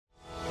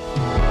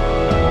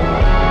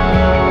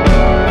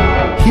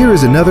Here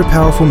is another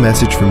powerful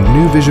message from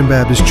New Vision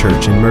Baptist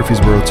Church in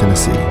Murfreesboro,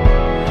 Tennessee.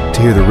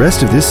 To hear the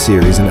rest of this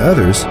series and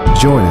others,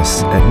 join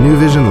us at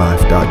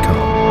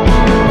newvisionlife.com.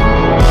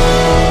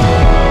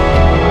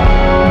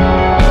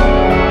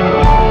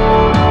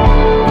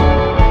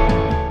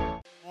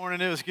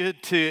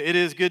 It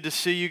is good to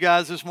see you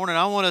guys this morning.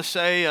 I want to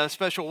say a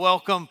special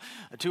welcome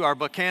to our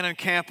Buchanan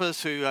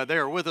campus, who they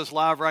are with us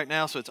live right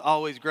now, so it's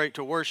always great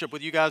to worship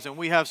with you guys. And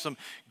we have some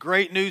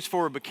great news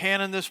for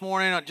Buchanan this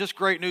morning, just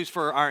great news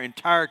for our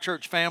entire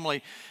church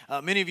family.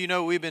 Many of you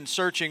know we've been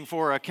searching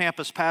for a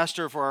campus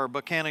pastor for our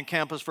Buchanan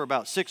campus for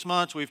about 6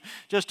 months. We've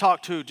just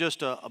talked to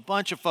just a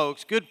bunch of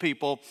folks, good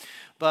people.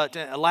 But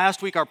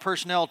last week, our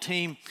personnel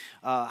team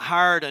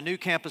hired a new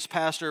campus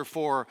pastor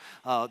for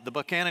the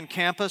Buchanan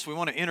campus. We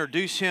want to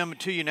introduce him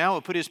to you now.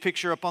 We'll put his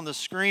picture up on the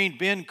screen.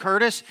 Ben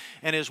Curtis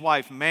and his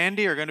wife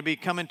Mandy are going to be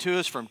coming to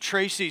us from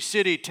Tracy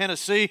City,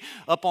 Tennessee,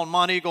 up on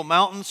Monteagle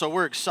Mountain. So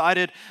we're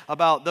excited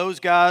about those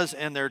guys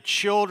and their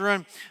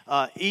children,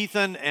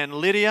 Ethan and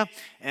Lydia.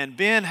 And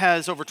Ben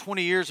has over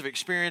 20 years of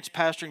experience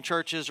pastoring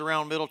churches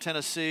around Middle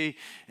Tennessee.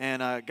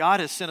 And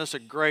God has sent us a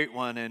great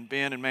one, and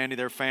Ben and Mandy,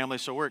 their family.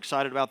 So we're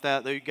excited about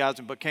that. You guys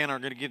in Buchanan are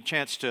going to get a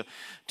chance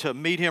to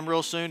meet him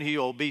real soon. He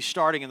will be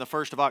starting in the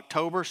 1st of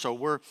October, so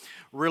we're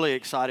really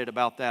excited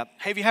about that.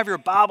 Hey, if you have your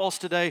Bibles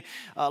today,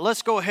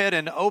 let's go ahead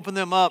and open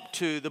them up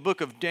to the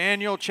book of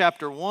Daniel,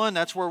 chapter 1.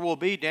 That's where we'll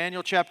be,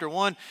 Daniel, chapter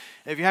 1.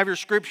 If you have your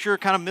scripture,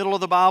 kind of middle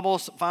of the Bible,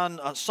 find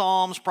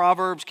Psalms,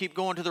 Proverbs, keep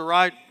going to the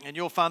right, and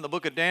you'll find the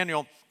book of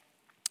Daniel.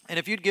 And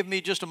if you'd give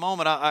me just a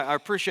moment, I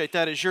appreciate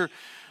that. As you're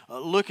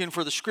looking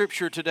for the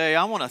scripture today,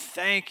 I want to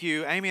thank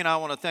you. Amy and I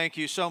want to thank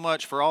you so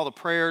much for all the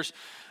prayers.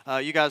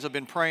 You guys have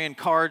been praying,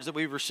 cards that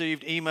we've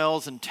received,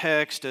 emails and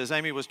text. As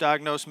Amy was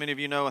diagnosed, many of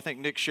you know, I think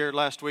Nick shared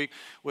last week,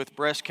 with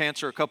breast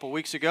cancer a couple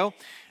weeks ago.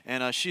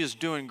 And she is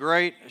doing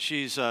great.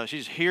 She's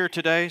here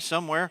today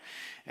somewhere.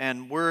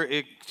 And we're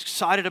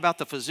excited about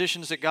the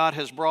physicians that God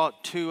has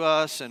brought to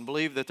us and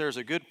believe that there's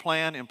a good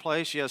plan in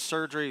place. She has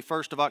surgery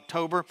 1st of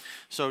October.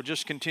 So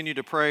just continue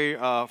to pray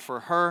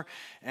for her.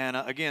 And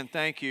again,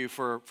 thank you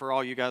for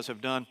all you guys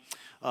have done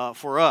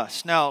for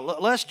us. Now,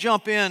 let's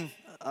jump in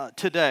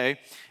today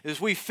as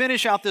we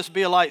finish out this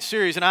Be a Light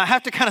series. And I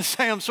have to kind of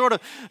say I'm sort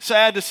of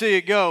sad to see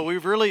it go.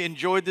 We've really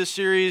enjoyed this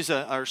series.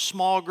 Our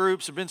small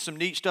groups, there have been some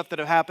neat stuff that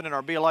have happened in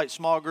our Be a Light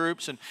small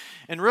groups,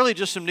 and really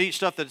just some neat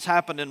stuff that's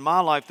happened in my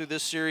life through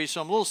this series.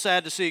 So I'm a little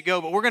sad to see it go,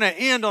 but we're going to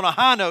end on a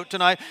high note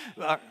tonight.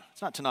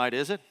 It's not tonight,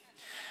 is it?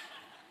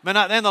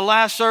 Man, in the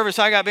last service,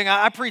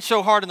 I preached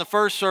so hard in the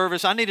first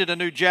service, I needed a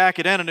new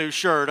jacket and a new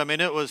shirt. I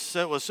mean, it was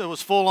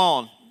full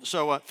on.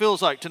 So it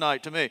feels like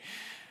tonight to me.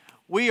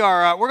 We're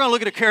going to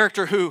look at a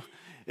character who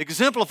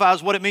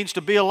exemplifies what it means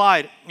to be a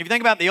light. If you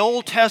think about the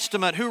Old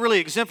Testament, who really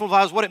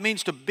exemplifies what it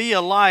means to be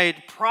a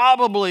light,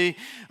 probably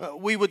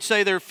we would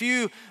say there are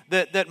few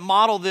that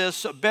model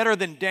this better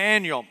than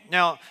Daniel.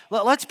 Now,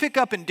 let's pick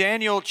up in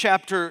Daniel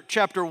chapter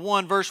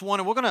 1, verse 1,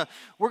 and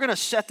we're gonna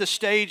set the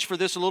stage for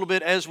this a little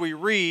bit as we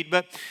read.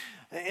 But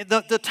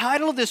the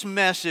title of this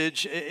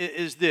message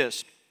is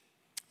this.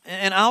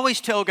 And I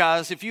always tell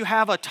guys, if you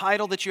have a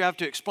title that you have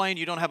to explain,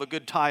 you don't have a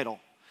good title.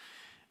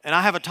 And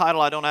I have a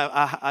title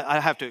I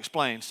have to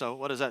explain. So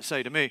what does that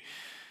say to me?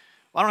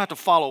 Well, I don't have to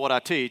follow what I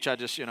teach. I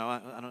just, I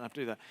don't have to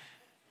do that.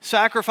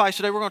 Sacrifice.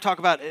 Today we're going to talk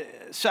about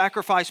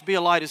sacrifice, be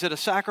a light. Is it a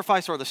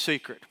sacrifice or the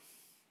secret?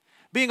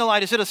 Being a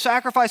light, is it a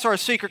sacrifice or a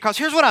secret? Because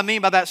here's what I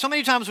mean by that. So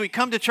many times we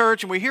come to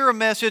church and we hear a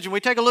message and we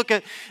take a look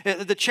at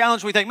the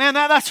challenge. We think, man,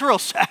 that's a real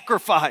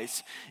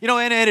sacrifice.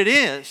 And it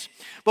is.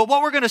 But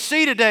what we're going to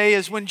see today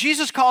is when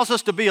Jesus calls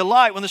us to be a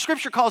light, when the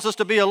Scripture calls us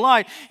to be a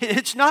light,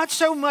 it's not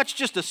so much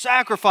just a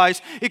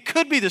sacrifice. It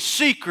could be the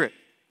secret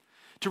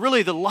to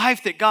really the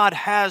life that God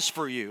has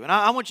for you. And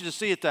I want you to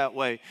see it that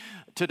way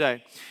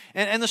today.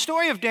 And the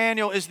story of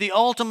Daniel is the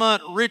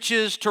ultimate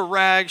riches to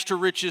rags to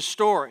riches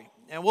story.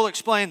 And we'll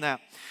explain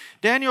that.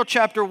 Daniel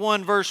chapter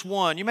 1, verse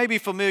 1. You may be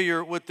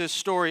familiar with this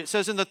story. It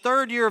says, in the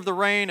 3rd year of the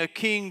reign of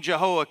King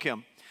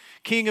Jehoiakim,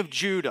 king of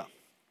Judah,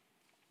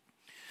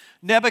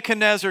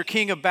 Nebuchadnezzar,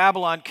 king of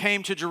Babylon,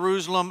 came to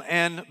Jerusalem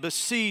and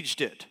besieged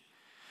it.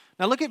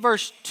 Now look at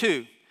verse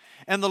 2.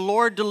 And the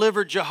Lord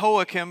delivered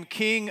Jehoiakim,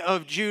 king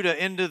of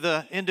Judah,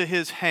 into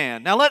his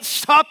hand. Now let's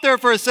stop there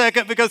for a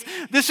second, because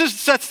this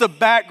sets the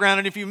background.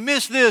 And if you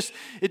miss this,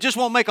 it just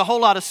won't make a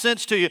whole lot of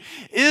sense to you.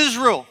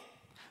 Israel,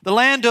 the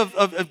land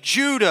of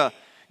Judah,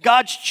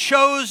 God's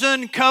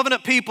chosen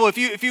covenant people.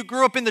 If you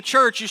grew up in the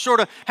church, you sort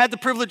of had the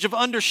privilege of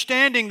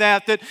understanding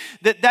that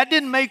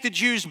didn't make the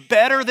Jews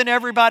better than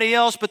everybody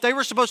else, but they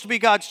were supposed to be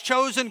God's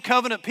chosen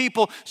covenant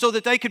people so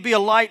that they could be a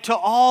light to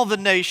all the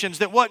nations,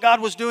 that what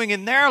God was doing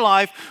in their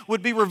life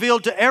would be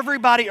revealed to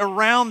everybody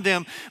around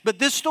them. But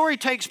this story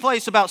takes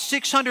place about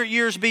 600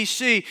 years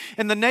BC,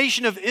 and the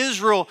nation of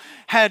Israel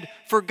had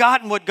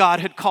forgotten what God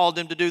had called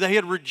them to do. They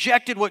had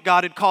rejected what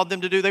God had called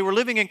them to do. They were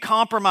living in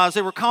compromise.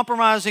 They were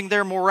compromising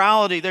their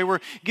morality. They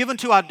were given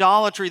to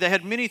idolatry. They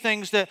had many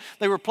things that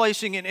they were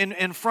placing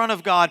in front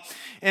of God.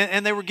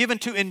 And they were given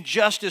to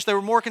injustice. They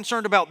were more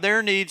concerned about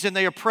their needs and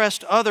they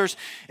oppressed others.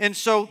 And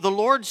so the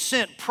Lord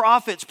sent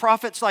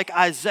prophets like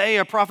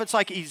Isaiah, prophets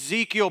like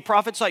Ezekiel,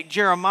 prophets like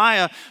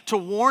Jeremiah to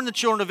warn the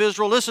children of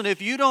Israel, listen,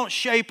 if you don't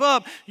shape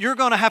up, you're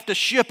going to have to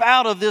ship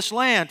out of this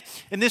land.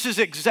 And this is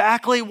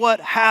exactly what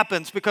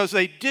happens because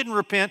they didn't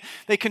repent.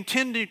 They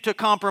continued to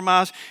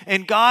compromise.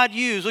 And God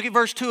used, look at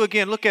verse 2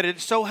 again. Look at it.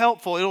 It's so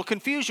helpful. It'll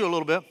confuse you a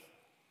little bit.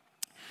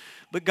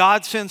 But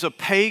God sends a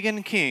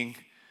pagan king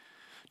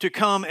to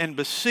come and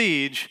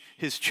besiege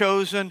his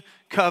chosen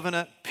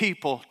covenant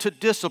people to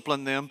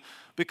discipline them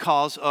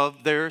because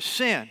of their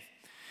sin.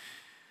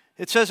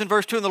 It says in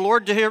verse 2, and the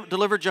Lord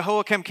delivered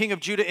Jehoiakim, king of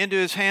Judah, into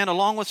his hand,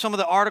 along with some of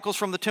the articles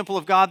from the temple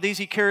of God. These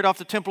he carried off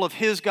the temple of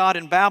his God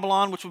in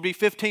Babylon, which would be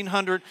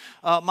 1,500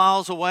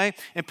 miles away,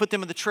 and put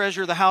them in the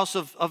treasure of the house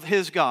of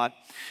his God.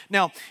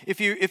 Now,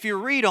 if you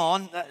read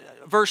on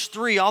verse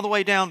 3 all the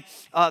way down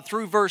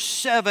through verse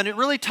 7, it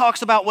really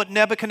talks about what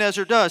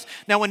Nebuchadnezzar does.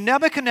 Now, when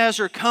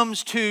Nebuchadnezzar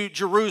comes to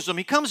Jerusalem,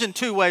 he comes in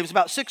two waves.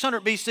 About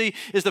 600 BC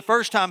is the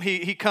first time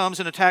he comes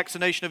and attacks the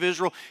nation of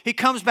Israel. He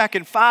comes back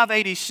in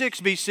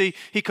 586 BC.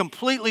 He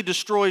completely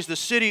destroys the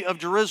city of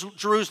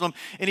Jerusalem,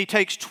 and he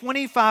takes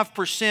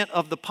 25%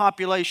 of the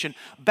population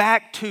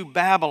back to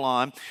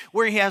Babylon,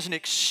 where he has an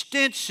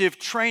extensive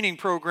training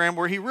program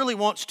where he really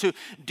wants to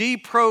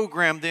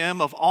deprogram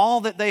them of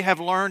all that they have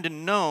learned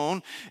and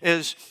known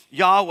as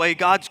Yahweh,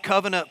 God's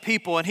covenant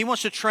people, and he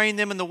wants to train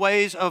them in the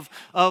ways of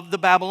the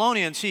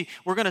Babylonians.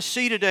 We're going to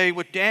see today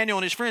with Daniel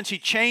and his friends, he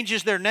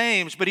changes their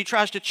names, but he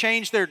tries to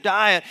change their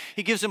diet.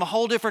 He gives them a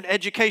whole different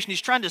education.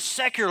 He's trying to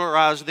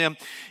secularize them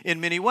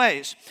in many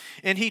ways.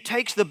 And he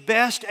takes the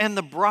best and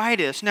the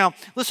brightest. Now,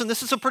 listen,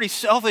 this is a pretty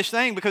selfish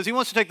thing because he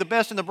wants to take the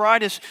best and the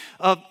brightest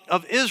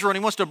of Israel, and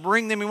he wants to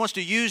bring them, he wants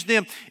to use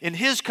them in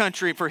his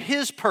country for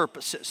his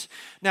purposes.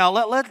 Now,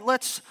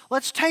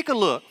 let's take a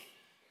look.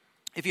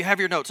 If you have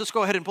your notes, let's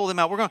go ahead and pull them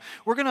out.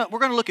 We're going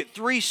to look at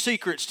 3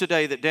 secrets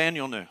today that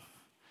Daniel knew.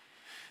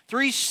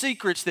 3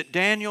 secrets that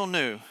Daniel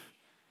knew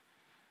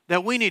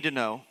that we need to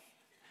know.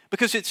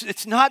 Because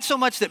it's not so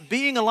much that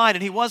being a light,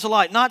 and he was a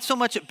light, not so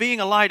much that being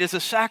a light is a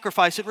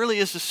sacrifice, it really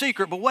is the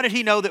secret, but what did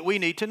he know that we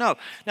need to know?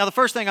 Now, the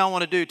first thing I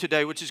want to do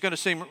today, which is going to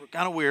seem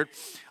kind of weird,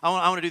 I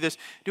want to do this.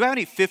 Do I have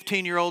any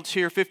 15-year-olds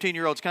here?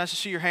 15-year-olds, can I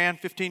just see your hand?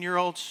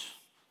 15-year-olds?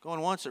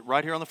 Going once,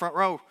 right here on the front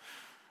row.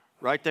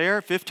 Right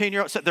there,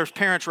 15-year-olds. There's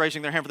parents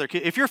raising their hand for their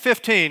kids. If you're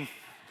 15,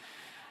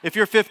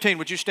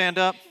 would you stand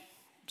up?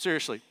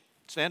 Seriously,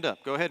 stand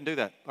up. Go ahead and do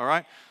that, all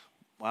right?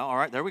 Well, all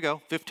right, there we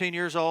go. 15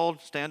 years old,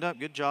 stand up.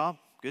 Good job.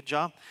 Good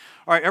job.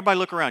 All right, everybody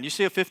look around. You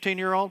see a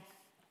 15-year-old?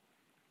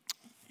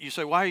 You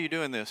say, why are you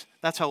doing this?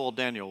 That's how old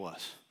Daniel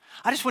was.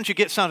 I just want you to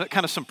get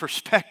some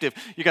perspective.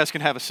 You guys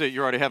can have a seat.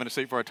 You're already having a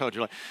seat before I told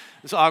you. Like,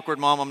 this is awkward,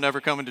 Mom. I'm never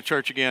coming to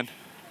church again.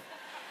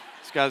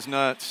 This guy's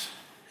nuts.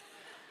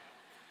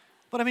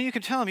 But I mean, you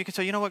can tell him, you can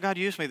say, you know what, God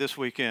used me this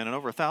weekend in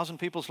over 1,000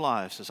 people's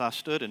lives as I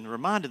stood and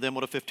reminded them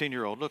what a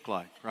 15-year-old looked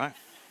like, right?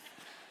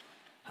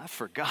 I've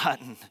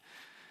forgotten.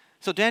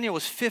 So Daniel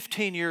was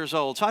 15 years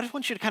old. So I just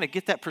want you to kind of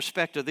get that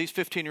perspective, these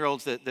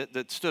 15-year-olds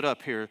that stood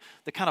up here,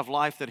 the kind of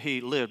life that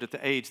he lived at the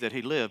age that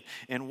he lived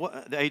and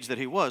the age that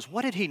he was.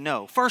 What did he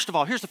know? First of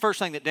all, here's the first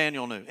thing that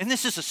Daniel knew. And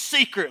this is a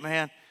secret,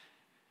 man.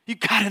 You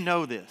got to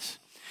know this.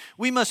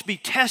 We must be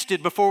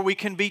tested before we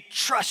can be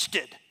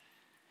trusted.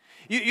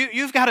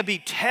 You've got to be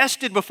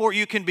tested before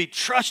you can be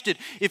trusted.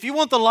 If you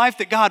want the life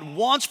that God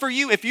wants for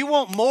you, if you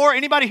want more,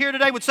 anybody here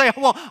today would say, I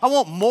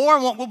want more.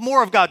 I want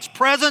more of God's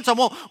presence. I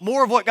want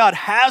more of what God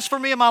has for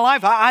me in my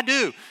life. I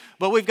do.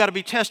 But we've got to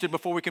be tested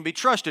before we can be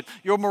trusted.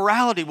 Your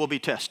morality will be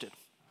tested.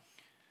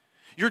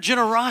 Your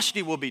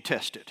generosity will be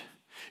tested.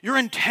 Your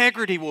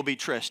integrity will be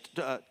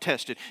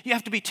tested. You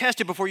have to be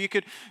tested before you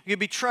could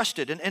be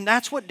trusted. And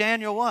that's what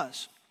Daniel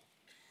was.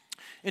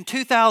 In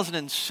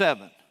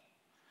 2007,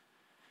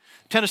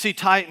 Tennessee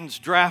Titans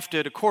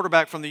drafted a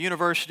quarterback from the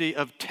University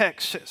of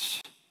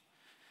Texas.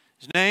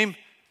 His name,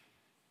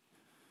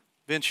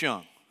 Vince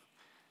Young.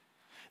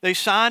 They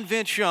signed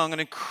Vince Young,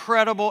 an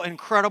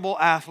incredible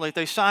athlete.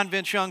 They signed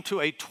Vince Young to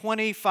a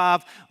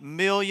 $25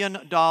 million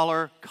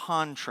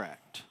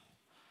contract.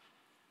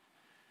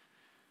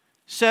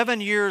 7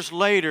 years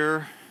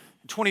later,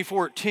 in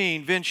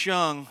 2014, Vince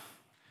Young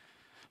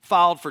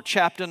filed for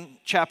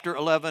Chapter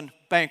 11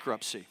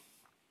 bankruptcy.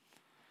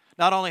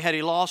 Not only had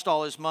he lost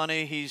all his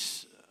money,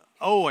 he's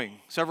owing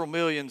several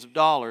millions of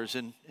dollars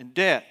in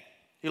debt.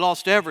 He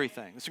lost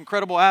everything. This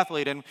incredible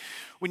athlete. And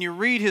when you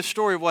read his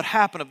story of what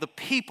happened, of the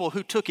people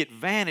who took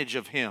advantage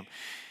of him,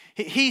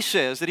 he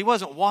says that he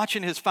wasn't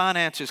watching his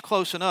finances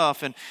close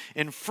enough,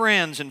 and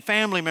friends and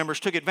family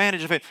members took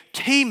advantage of him.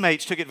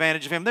 Teammates took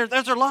advantage of him.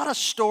 There's a lot of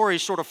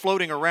stories sort of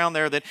floating around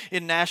there that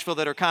in Nashville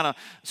that are kind of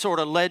sort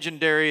of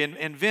legendary,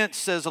 and Vince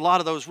says a lot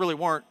of those really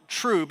weren't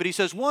true, but he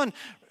says one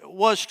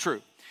was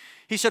true.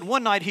 He said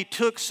one night he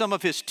took some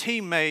of his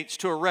teammates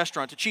to a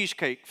restaurant, a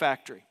Cheesecake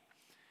Factory,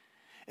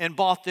 and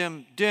bought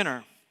them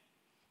dinner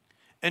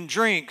and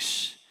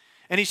drinks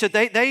And he said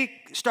they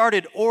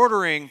started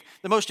ordering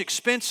the most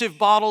expensive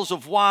bottles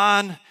of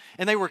wine,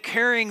 and they were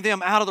carrying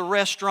them out of the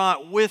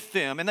restaurant with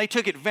them. And they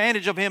took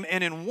advantage of him.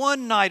 And in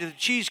one night at the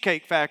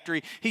Cheesecake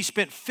Factory, he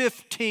spent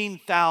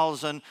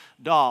 $15,000.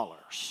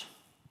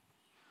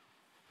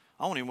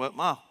 I won't even let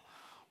my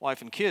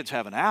wife and kids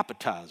have an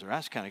appetizer.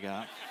 That's the kind of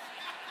guy.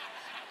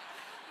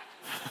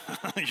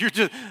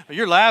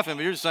 You're laughing,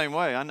 but you're the same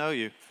way. I know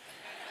you.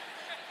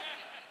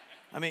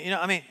 And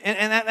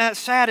that's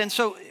sad. And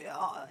so,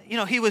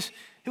 he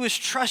was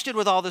trusted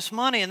with all this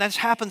money, and that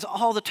happens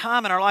all the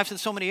time in our lives in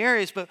so many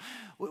areas, but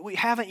we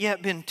haven't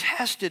yet been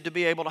tested to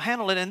be able to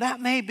handle it. And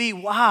that may be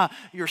why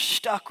you're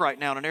stuck right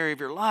now in an area of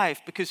your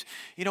life, because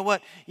you know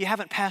what? You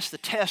haven't passed the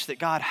test that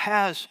God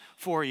has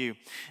for you.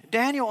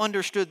 Daniel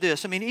understood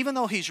this. Even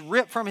though he's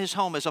ripped from his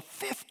home as a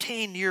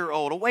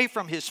 15-year-old, away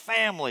from his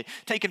family,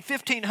 taken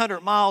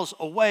 1,500 miles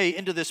away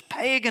into this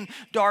pagan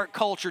dark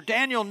culture,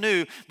 Daniel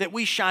knew that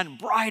we shine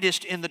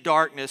brightest in the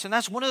darkness. And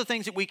that's one of the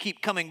things that we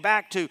keep coming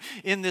back to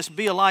in this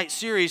Be a Light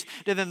series,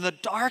 that in the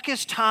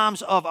darkest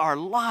times of our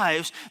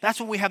lives, that's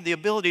when we have the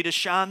ability to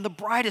shine the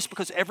brightest,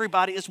 because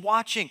everybody is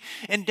watching.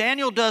 And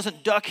Daniel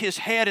doesn't duck his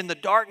head in the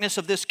darkness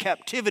of this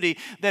captivity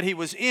that he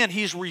was in.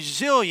 He's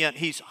resilient,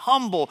 he's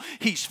humble,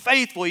 he's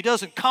faithful, he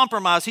doesn't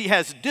compromise, he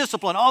has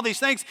discipline, all these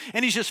things,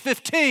 and he's just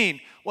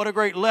 15. What a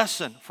great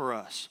lesson for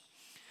us.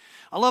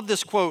 I love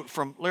this quote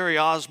from Larry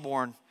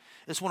Osborne.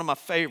 It's one of my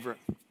favorite.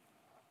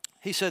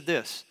 He said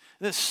this.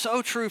 It's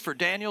so true for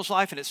Daniel's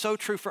life, and it's so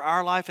true for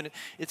our life, and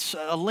it's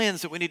a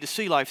lens that we need to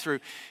see life through.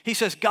 He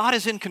says, God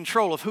is in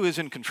control of who is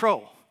in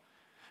control.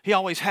 He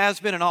always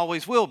has been and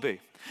always will be.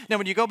 Now,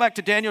 when you go back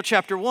to Daniel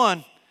chapter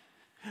 1,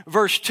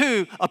 verse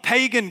 2, a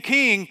pagan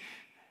king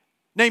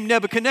named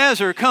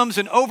Nebuchadnezzar comes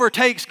and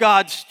overtakes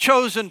God's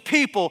chosen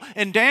people.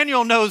 And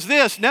Daniel knows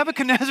this.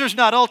 Nebuchadnezzar's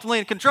not ultimately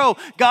in control.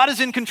 God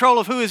is in control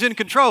of who is in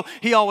control.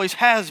 He always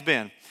has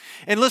been.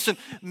 And listen,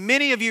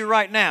 many of you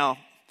right now,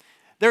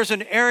 there's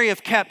an area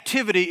of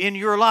captivity in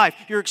your life.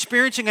 You're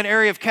experiencing an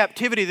area of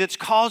captivity that's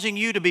causing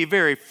you to be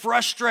very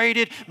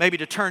frustrated, maybe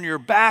to turn your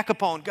back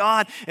upon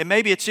God, and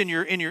maybe it's in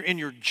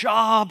your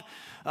job.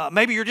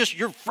 Maybe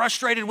you're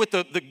frustrated with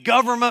the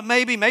government.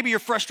 Maybe you're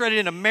frustrated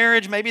in a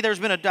marriage. Maybe there's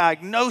been a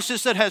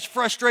diagnosis that has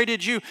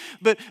frustrated you.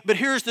 But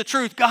here's the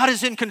truth: God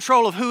is in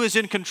control of who is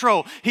in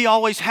control. He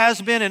always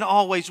has been and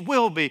always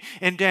will be.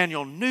 And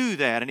Daniel knew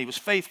that, and he was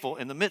faithful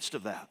in the midst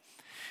of that.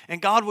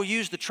 And God will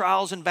use the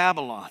trials in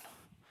Babylon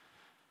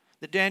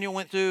that Daniel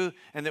went through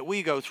and that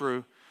we go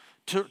through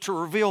to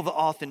reveal the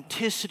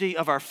authenticity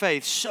of our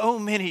faith so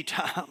many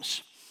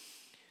times.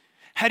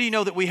 How do you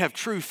know that we have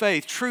true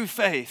faith? True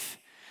faith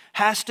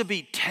has to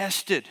be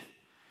tested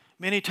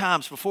many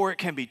times before it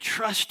can be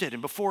trusted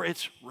and before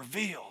it's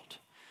revealed.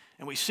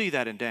 And we see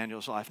that in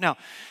Daniel's life. Now,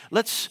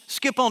 let's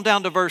skip on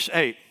down to verse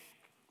 8.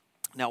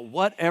 Now,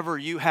 whatever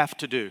you have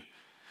to do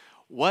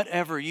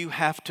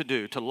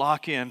to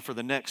lock in for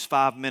the next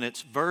 5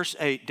 minutes, verse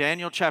 8,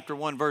 Daniel chapter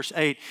 1, verse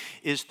 8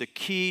 is the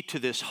key to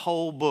this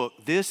whole book.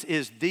 This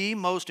is the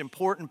most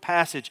important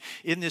passage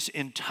in this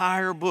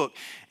entire book.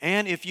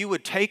 And if you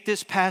would take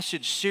this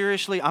passage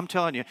seriously, I'm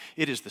telling you,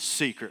 it is the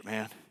secret,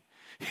 man.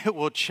 It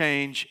will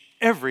change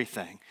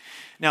everything.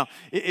 Now,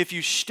 if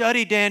you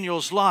study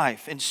Daniel's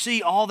life and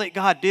see all that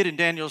God did in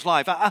Daniel's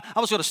life, I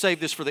was going to save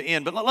this for the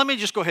end, but let me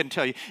just go ahead and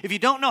tell you. If you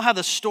don't know how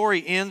the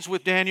story ends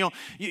with Daniel,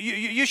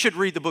 you should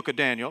read the book of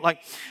Daniel. Like,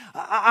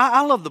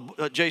 I love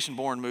the Jason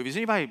Bourne movies.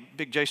 Anybody a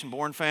big Jason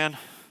Bourne fan?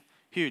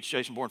 Huge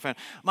Jason Bourne fan.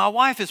 My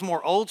wife is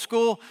more old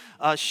school.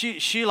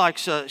 She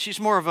likes, she's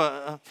more of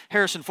a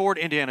Harrison Ford,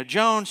 Indiana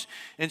Jones.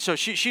 And so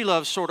she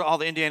loves sort of all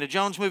the Indiana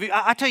Jones movies.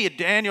 I tell you,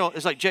 Daniel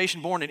is like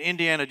Jason Bourne and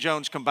Indiana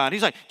Jones combined.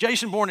 He's like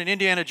Jason Bourne and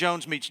Indiana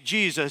Jones meets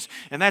Jesus,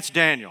 and that's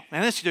Daniel.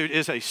 Man, this dude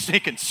is a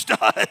stinking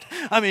stud.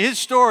 His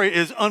story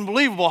is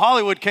unbelievable.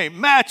 Hollywood can't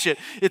match it.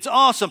 It's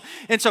awesome.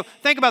 And so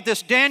think about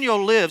this.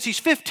 Daniel lives. He's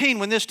 15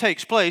 when this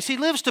takes place. He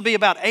lives to be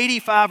about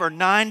 85 or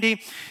 90.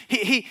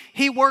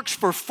 He works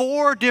for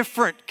 4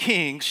 different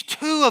kings,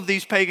 2 of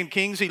these pagan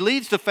kings. He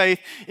leads to faith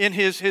in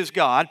his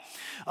God.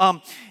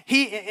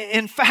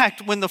 In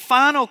fact, when the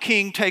final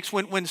king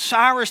when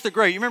Cyrus the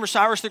Great, you remember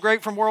Cyrus the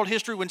Great from world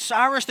history? When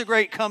Cyrus the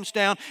Great comes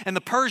down and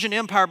the Persian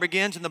Empire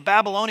begins and the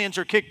Babylonians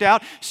are kicked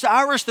out,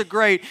 Cyrus the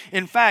Great,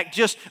 in fact,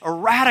 just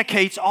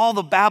eradicates all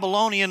the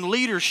Babylonian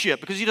leadership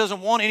because he doesn't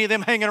want any of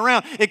them hanging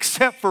around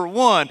except for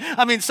one.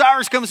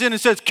 Cyrus comes in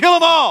and says, kill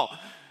them all.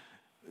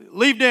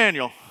 Leave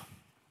Daniel.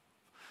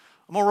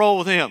 I'm going to roll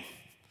with him.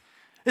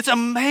 It's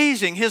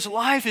amazing. His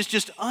life is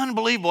just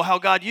unbelievable how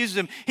God uses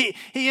him. He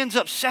ends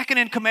up second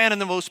in command in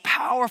the most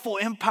powerful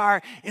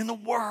empire in the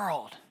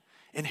world.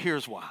 And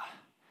here's why.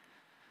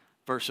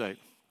 Verse 8.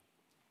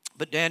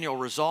 But Daniel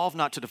resolved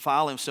not to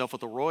defile himself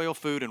with the royal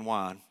food and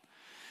wine.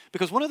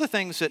 Because one of the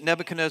things that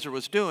Nebuchadnezzar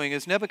was doing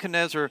is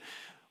Nebuchadnezzar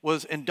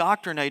was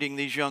indoctrinating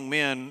these young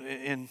men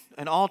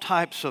in all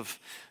types of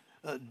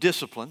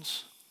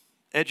disciplines,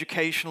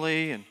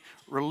 educationally and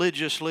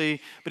religiously,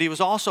 but he was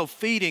also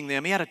feeding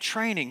them. He had a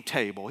training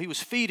table. He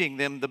was feeding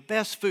them the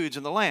best foods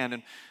in the land.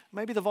 And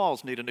Maybe the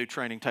Vols need a new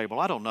training table.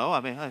 I don't know. I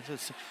mean,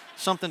 it's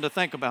something to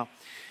think about.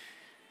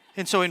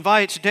 And so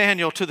invites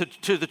Daniel to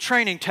the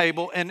training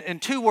table,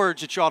 and two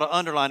words that you ought to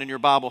underline in your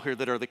Bible here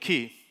that are the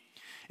key.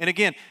 And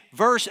again,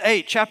 verse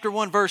 8, chapter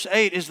 1, verse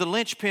 8 is the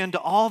linchpin to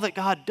all that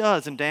God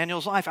does in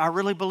Daniel's life. I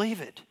really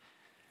believe it.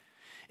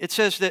 It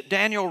says that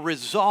Daniel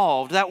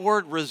resolved. That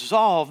word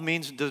resolve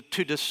means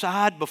to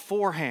decide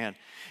beforehand.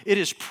 It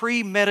is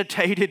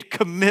premeditated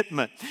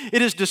commitment.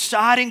 It is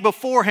deciding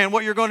beforehand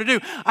what you're going to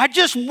do. I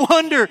just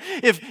wonder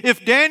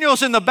if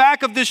Daniel's in the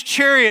back of this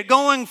chariot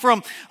going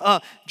from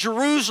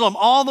Jerusalem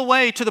all the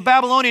way to the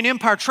Babylonian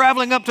Empire,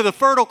 traveling up to the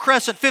Fertile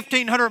Crescent,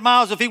 1,500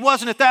 miles, if he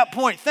wasn't at that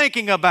point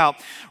thinking about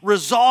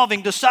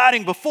resolving,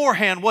 deciding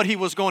beforehand what he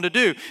was going to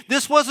do.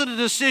 This wasn't a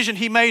decision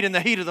he made in the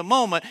heat of the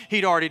moment.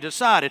 He'd already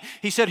decided.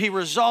 He said he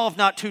resolved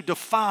not to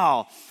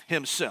defile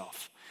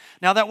himself.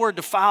 Now, that word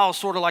defile is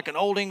sort of like an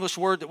old English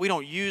word that we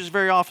don't use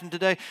very often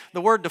today.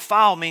 The word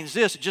defile means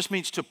this. It just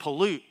means to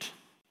pollute.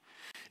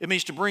 It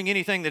means to bring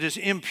anything that is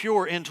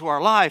impure into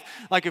our life.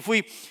 Like if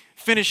we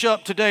finish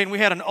up today and we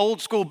had an old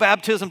school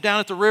baptism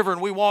down at the river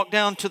and we walked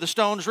down to the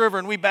Stones River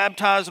and we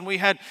baptized and we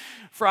had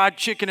fried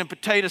chicken and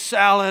potato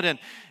salad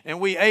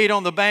and we ate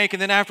on the bank,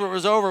 and then after it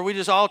was over, we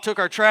just all took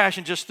our trash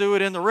and just threw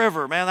it in the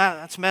river. Man,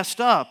 that's messed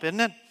up, isn't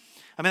it?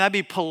 I mean, that'd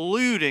be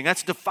polluting.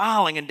 That's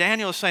defiling. And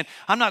Daniel is saying,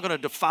 I'm not going to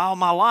defile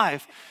my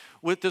life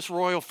with this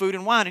royal food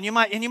and wine. And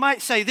you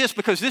might say this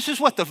because this is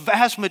what the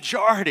vast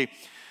majority,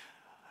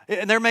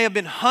 and there may have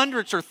been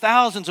hundreds or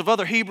thousands of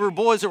other Hebrew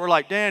boys that were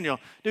like, Daniel,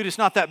 dude, it's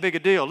not that big a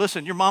deal.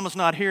 Listen, your mama's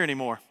not here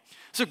anymore.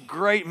 It's a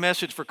great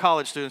message for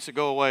college students that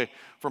go away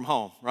from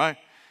home, right?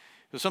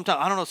 Because sometimes,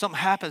 I don't know, something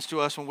happens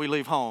to us when we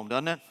leave home,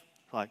 doesn't it?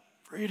 Like,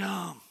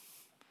 freedom.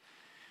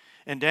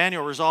 And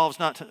Daniel resolves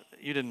not to,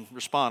 you didn't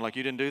respond, like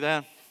you didn't do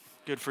that?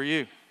 Good for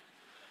you.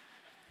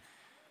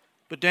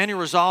 But Daniel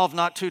resolved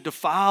not to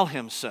defile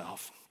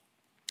himself.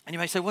 And you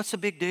may say, what's the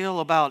big deal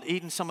about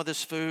eating some of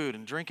this food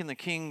and drinking the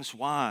king's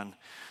wine?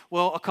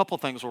 Well, a couple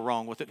things were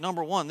wrong with it.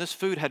 Number one, this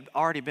food had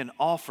already been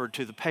offered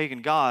to the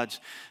pagan gods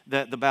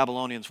that the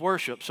Babylonians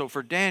worshiped. So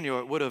for Daniel,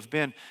 it would have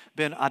been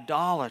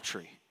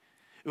idolatry.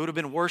 It would have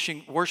been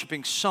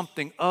worshiping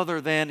something other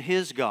than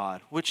his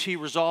God, which he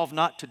resolved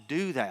not to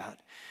do that.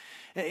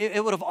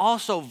 It would have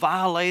also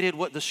violated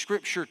what the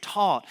Scripture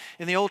taught.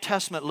 In the Old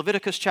Testament,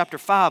 Leviticus chapter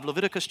 5,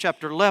 Leviticus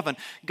chapter 11,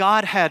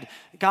 God had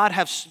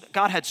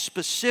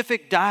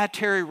specific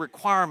dietary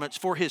requirements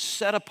for His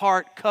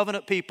set-apart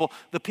covenant people,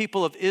 the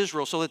people of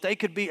Israel, so that they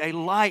could be a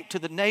light to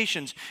the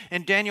nations.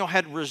 And Daniel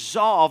had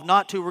resolved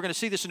not to, we're going to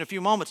see this in a few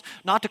moments,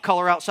 not to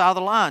color outside of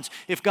the lines.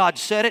 If God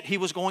said it, He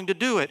was going to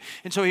do it.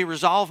 And so he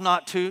resolved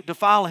not to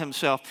defile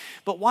himself.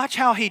 But watch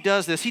how he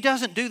does this. He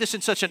doesn't do this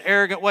in such an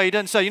arrogant way. He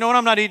doesn't say, you know what,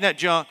 I'm not eating that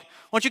junk.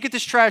 Why don't you get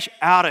this trash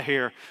out of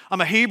here?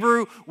 I'm a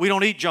Hebrew. We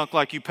don't eat junk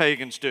like you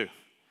pagans do.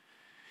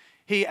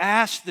 He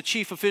asked the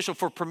chief official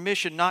for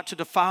permission not to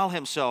defile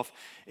himself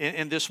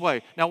in this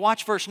way. Now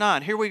watch verse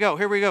 9. Here we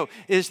go.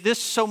 Is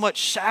this so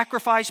much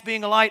sacrifice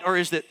being a light, or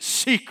is it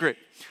secret?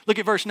 Look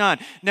at verse 9.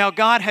 Now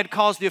God had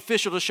caused the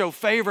official to show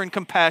favor and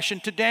compassion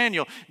to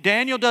Daniel.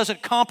 Daniel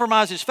doesn't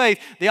compromise his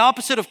faith. The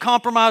opposite of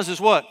compromise is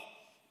what?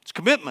 It's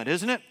commitment,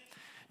 isn't it?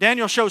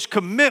 Daniel shows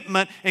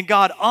commitment, and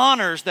God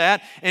honors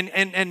that.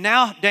 And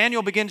now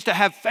Daniel begins to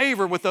have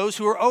favor with those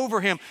who are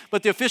over him.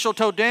 But the official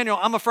told Daniel,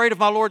 I'm afraid of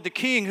my lord the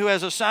king, who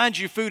has assigned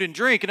you food and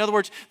drink. In other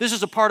words, this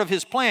is a part of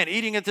his plan.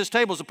 Eating at this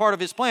table is a part of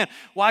his plan.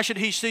 Why should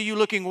he see you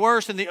looking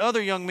worse than the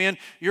other young men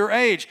your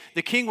age?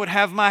 The king would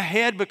have my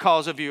head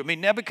because of you. I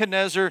mean,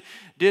 Nebuchadnezzar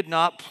did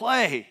not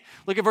play.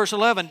 Look at verse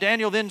 11.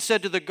 Daniel then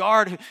said to the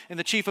guard and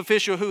the chief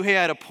official who he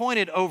had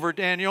appointed over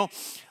Daniel,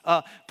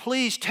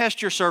 please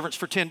test your servants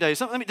for 10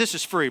 days. This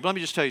is free, but let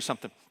me just tell you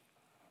something.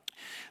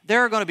 There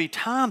are going to be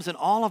times in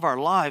all of our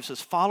lives as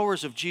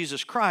followers of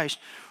Jesus Christ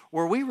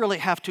where we really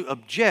have to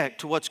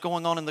object to what's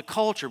going on in the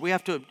culture.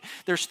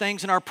 There's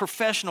things in our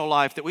professional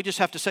life that we just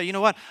have to say, you know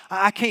what,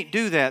 I can't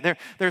do that. There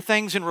are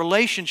things in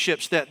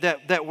relationships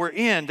that we're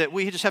in that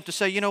we just have to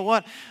say, you know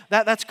what,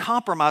 that's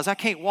compromise. I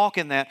can't walk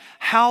in that.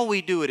 How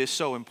we do it is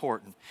so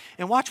important.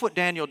 And watch what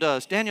Daniel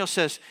does. Daniel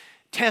says,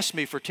 test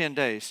me for 10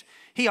 days.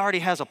 He already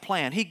has a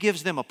plan. He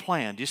gives them a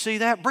plan. Do you see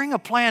that? Bring a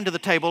plan to the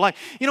table. Like,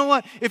 you know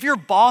what? If your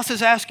boss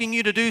is asking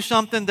you to do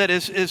something that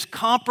is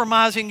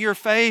compromising your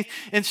faith,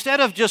 instead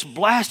of just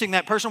blasting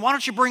that person, why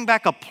don't you bring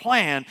back a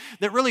plan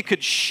that really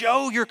could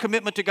show your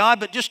commitment to God,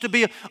 but just to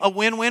be a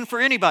win-win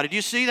for anybody? Do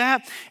you see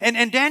that?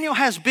 And Daniel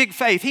has big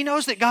faith. He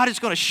knows that God is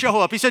going to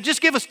show up. He said,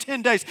 just give us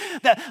 10 days.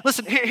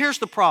 Listen, here's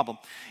the problem.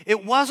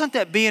 It wasn't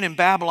that being in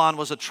Babylon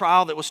was a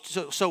trial that was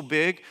so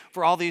big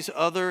for all these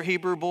other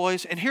Hebrew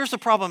boys. And here's the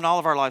problem in all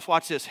of our lives.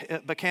 Watch this.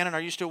 Buchanan, are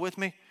you still with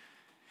me?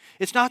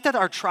 It's not that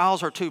our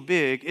trials are too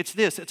big. It's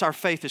this. It's our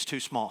faith is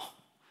too small.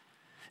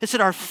 It said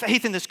our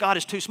faith in this God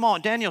is too small.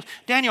 And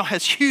Daniel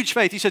has huge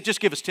faith. He said, just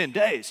give us 10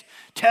 days.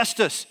 Test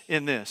us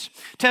in this.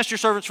 Test your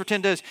servants for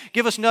 10 days.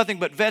 Give us nothing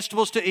but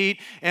vegetables to eat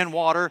and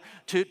water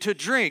to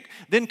drink.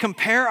 Then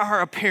compare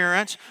our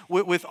appearance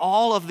with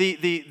all of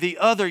the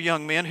other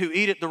young men who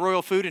eat at the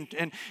royal food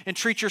and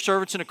treat your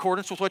servants in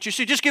accordance with what you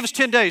see. Just give us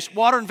 10 days,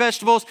 water and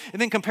vegetables,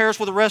 and then compare us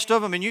with the rest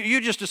of them. And you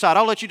just decide.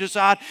 I'll let you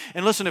decide.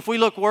 And listen, if we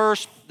look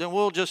worse, then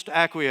we'll just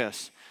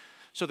acquiesce.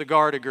 So the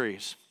guard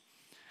agrees.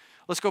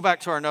 Let's go back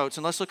to our notes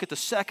and let's look at the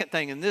second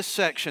thing in this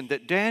section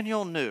that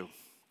Daniel knew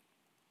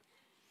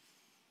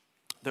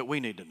that we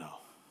need to know.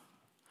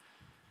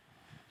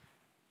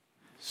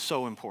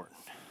 So important.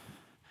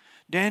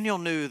 Daniel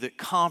knew that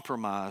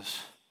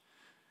compromise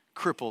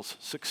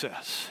cripples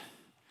success.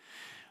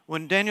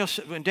 When Daniel,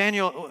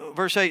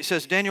 verse 8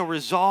 says, Daniel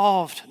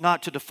resolved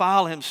not to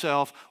defile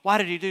himself. Why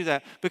did he do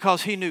that?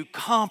 Because he knew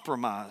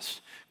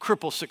compromise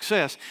cripples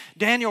success.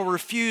 Daniel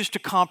refused to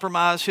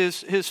compromise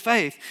his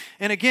faith.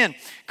 And again,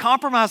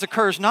 compromise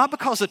occurs not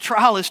because the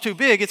trial is too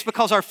big, it's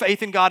because our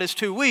faith in God is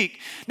too weak.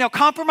 Now,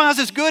 compromise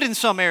is good in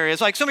some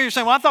areas. Like some of you are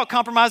saying, well, I thought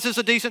compromise is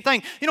a decent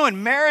thing. You know,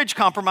 in marriage,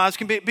 compromise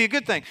can be a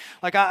good thing.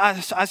 Like I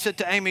said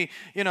to Amy,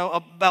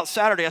 about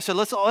Saturday, I said,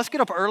 let's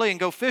get up early and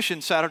go fishing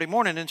Saturday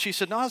morning. And she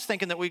said, no, I was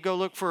thinking that we'd go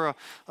look for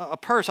a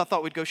purse. I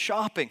thought we'd go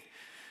shopping.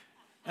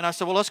 And I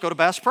said, well, let's go to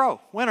Bass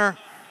Pro. Winner,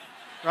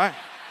 right?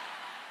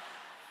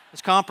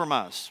 It's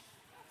compromise.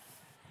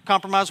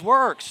 Compromise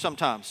works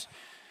sometimes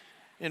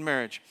in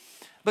marriage.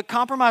 But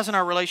compromise in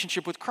our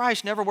relationship with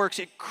Christ never works.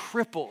 It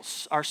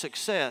cripples our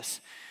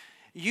success.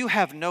 You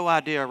have no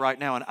idea right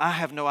now, and I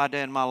have no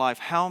idea in my life,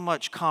 how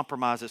much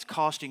compromise is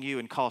costing you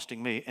and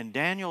costing me. And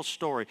Daniel's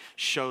story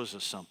shows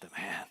us something,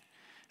 man.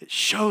 It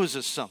shows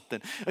us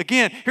something.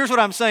 Again, here's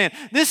what I'm saying.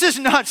 This is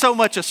not so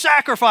much a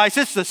sacrifice.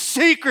 It's the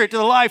secret to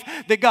the life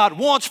that God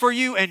wants for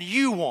you and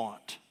you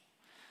want.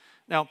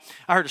 Now,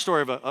 I heard a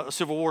story of a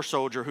Civil War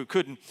soldier who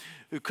couldn't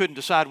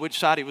decide which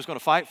side he was going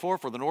to fight for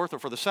the North or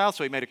for the South,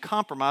 so he made a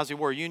compromise. He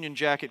wore a Union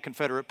jacket,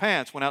 Confederate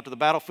pants, went out to the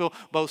battlefield.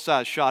 Both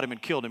sides shot him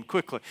and killed him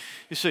quickly.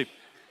 You see,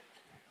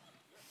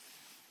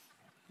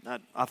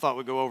 I thought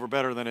would go over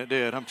better than it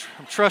did. I'm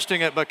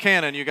trusting at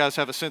Buchanan you guys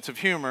have a sense of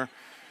humor.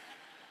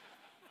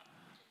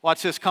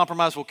 Watch this.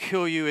 Compromise will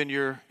kill you in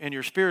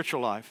your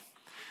spiritual life.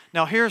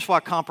 Now, here's why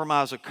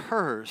compromise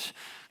occurs.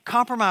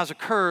 Compromise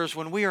occurs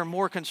when we are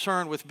more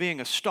concerned with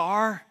being a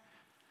star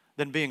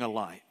than being a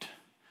light.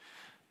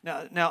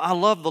 Now I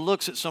love the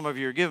looks that some of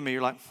you are giving me.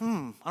 You're like, I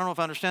don't know if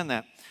I understand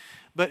that.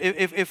 But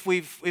if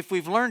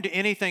we've learned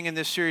anything in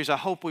this series, I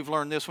hope we've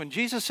learned this. When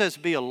Jesus says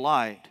be a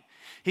light,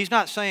 he's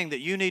not saying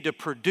that you need to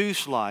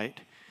produce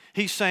light.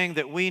 He's saying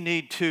that we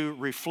need to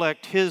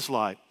reflect his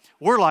light.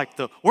 We're like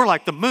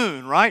the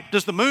moon, right?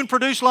 Does the moon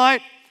produce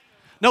light?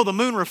 No, the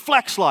moon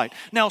reflects light.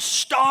 Now,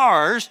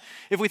 stars,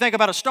 if we think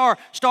about a star,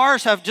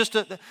 stars have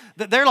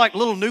they're like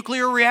little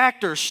nuclear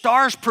reactors.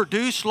 Stars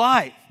produce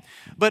light.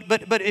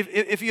 But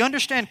if you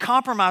understand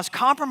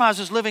compromise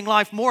is living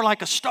life more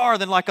like a star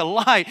than like a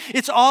light.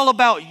 It's all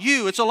about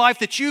you. It's a life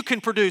that you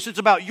can produce. It's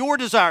about your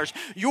desires,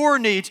 your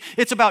needs.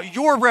 It's about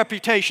your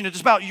reputation.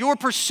 It's about your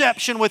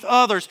perception with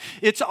others.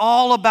 It's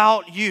all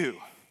about you.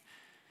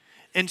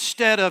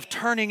 Instead of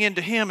turning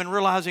into him and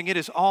realizing it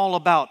is all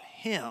about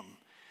him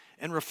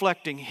and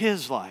reflecting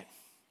his light.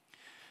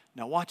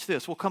 Now watch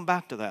this. We'll come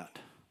back to that.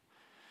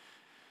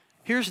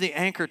 Here's the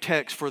anchor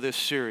text for this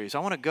series. I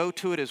want to go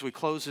to it as we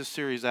close this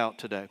series out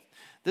today.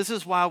 This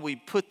is why we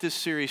put this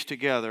series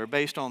together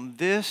based on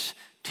this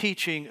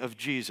teaching of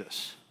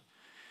Jesus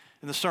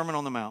in the Sermon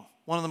on the Mount.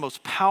 One of the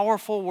most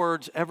powerful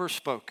words ever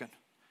spoken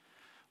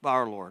by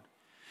our Lord.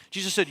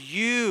 Jesus said,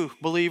 you,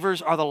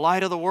 believers, are the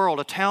light of the world.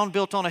 A town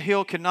built on a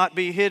hill cannot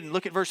be hidden.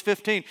 Look at verse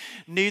 15.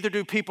 Neither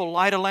do people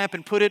light a lamp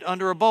and put it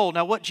under a bowl.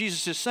 Now, what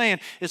Jesus is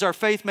saying is our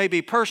faith may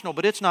be personal,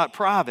 but it's not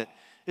private.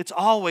 It's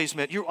always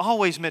meant, you're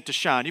always meant to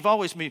shine. You've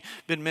always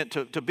been meant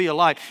to be a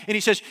light. And he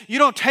says, you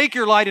don't take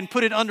your light and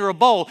put it under a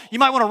bowl. You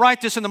might want to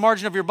write this in the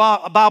margin of your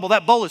Bible.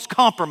 That bowl is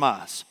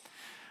compromise.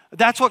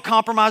 That's what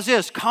compromise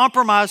is.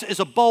 Compromise is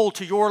a bowl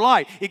to your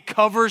light. It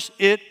covers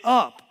it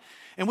up.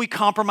 And we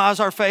compromise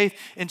our faith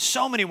in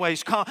so many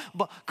ways.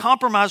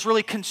 Compromise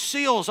really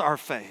conceals our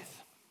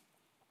faith.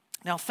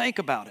 Now think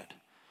about it.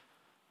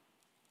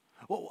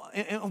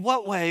 In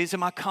what ways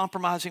am I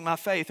compromising my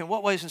faith? In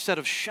what ways, instead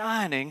of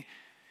shining,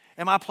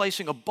 am I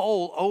placing a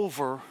bowl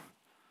over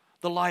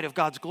the light of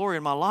God's glory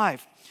in my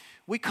life?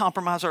 We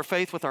compromise our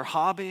faith with our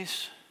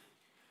hobbies.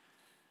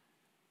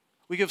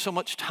 We give so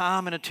much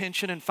time and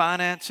attention and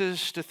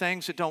finances to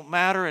things that don't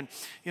matter. And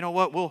you know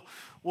what? We'll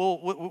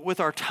with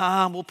our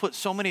time, we'll put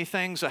so many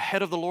things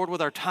ahead of the Lord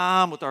with our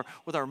time, with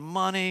our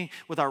money,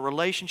 with our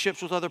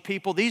relationships with other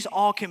people. These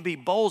all can be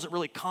bowls that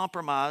really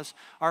compromise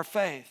our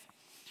faith.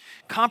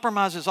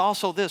 Compromise is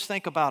also this.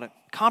 Think about it.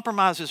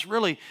 Compromise is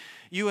really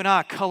you and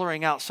I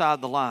coloring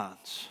outside the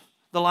lines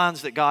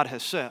that God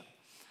has set.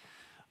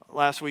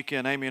 Last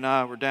weekend, Amy and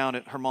I were down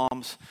at her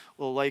mom's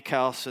little lake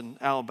house in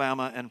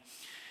Alabama, and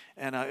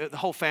the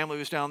whole family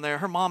was down there.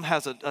 Her mom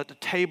has a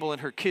table in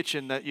her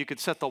kitchen that you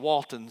could set the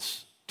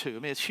Waltons too. I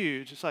mean, it's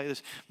huge. It's like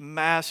this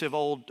massive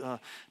old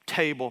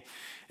table.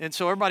 And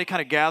so everybody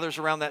kind of gathers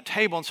around that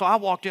table. And so I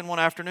walked in one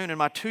afternoon, and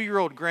my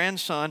 2-year-old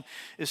grandson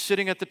is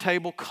sitting at the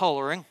table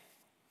coloring.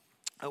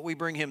 We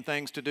bring him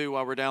things to do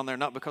while we're down there,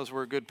 not because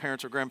we're good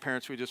parents or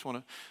grandparents. We just want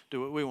to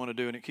do what we want to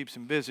do, and it keeps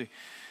him busy.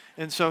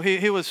 And so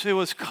he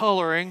was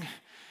coloring,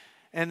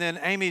 and then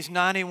Amy's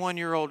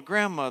 91-year-old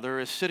grandmother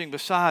is sitting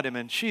beside him,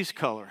 and she's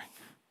coloring.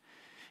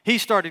 He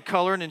started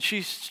coloring, and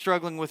she's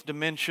struggling with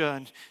dementia,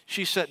 and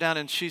she sat down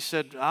and she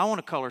said, I want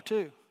to color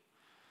too.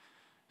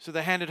 So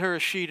they handed her a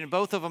sheet, and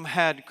both of them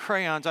had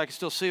crayons. I can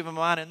still see them in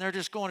mine, and they're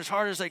just going as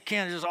hard as they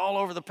can, just all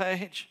over the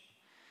page.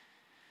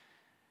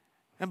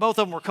 And both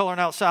of them were coloring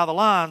outside the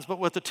lines, but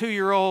with a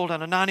 2-year-old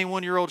and a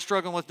 91-year-old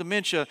struggling with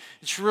dementia,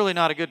 it's really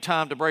not a good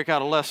time to break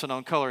out a lesson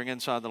on coloring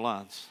inside the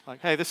lines.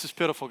 Like, hey, this is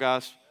pitiful,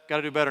 guys. Got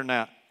to do better than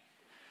that.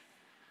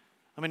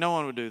 I mean, no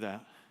one would do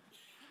that.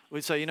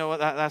 We'd say, you know what,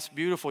 that's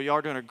beautiful. You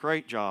are doing a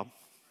great job.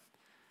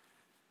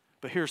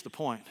 But here's the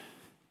point.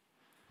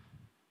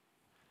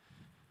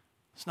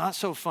 It's not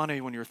so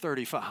funny when you're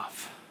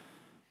 35.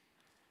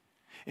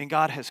 And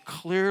God has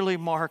clearly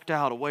marked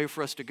out a way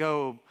for us to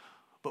go,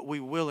 but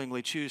we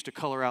willingly choose to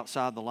color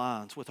outside the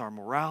lines with our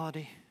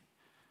morality,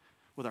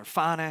 with our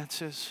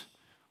finances,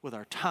 with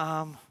our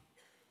time,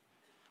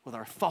 with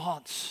our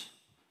thoughts.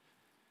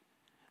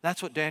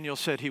 That's what Daniel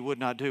said he would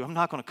not do. I'm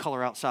not going to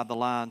color outside the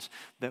lines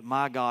that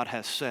my God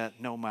has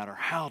set, no matter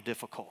how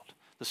difficult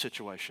the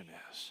situation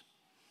is.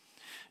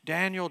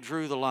 Daniel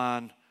drew the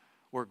line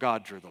where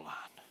God drew the line.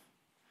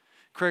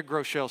 Craig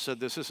Groeschel said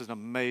this. This is an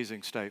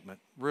amazing statement,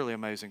 really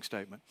amazing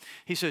statement.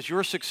 He says,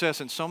 your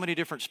success in so many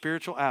different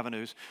spiritual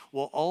avenues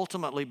will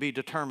ultimately be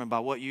determined by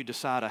what you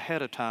decide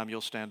ahead of time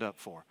you'll stand up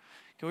for.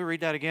 Can we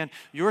read that again?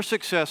 Your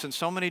success in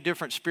so many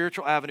different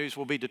spiritual avenues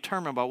will be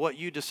determined by what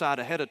you decide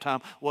ahead of time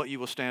what you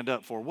will stand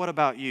up for. What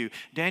about you?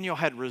 Daniel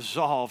had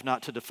resolved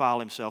not to defile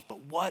himself, but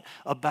what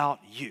about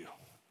you?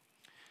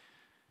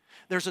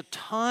 There's a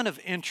ton of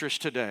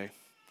interest today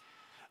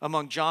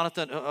among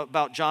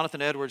about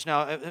Jonathan Edwards.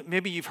 Now,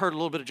 maybe you've heard a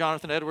little bit of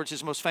Jonathan Edwards,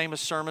 his most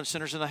famous sermon,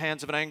 Sinners in the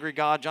Hands of an Angry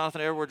God.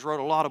 Jonathan Edwards wrote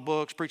a lot of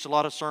books, preached a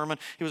lot of sermon.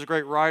 He was a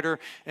great writer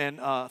and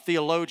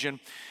theologian.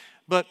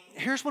 But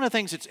here's one of the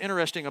things that's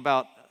interesting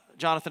about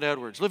Jonathan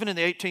Edwards. Living in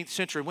the 18th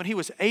century, when he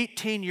was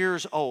 18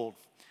 years old,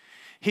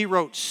 he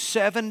wrote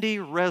 70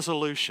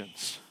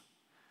 resolutions.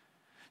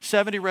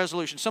 70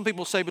 resolutions. Some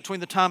people say between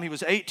the time he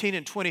was 18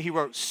 and 20, he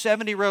wrote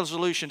 70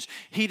 resolutions.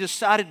 He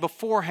decided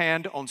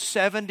beforehand on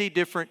 70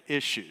 different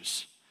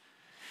issues.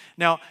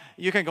 Now,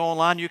 you can go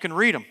online, you can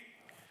read them.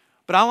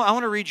 But I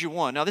want to read you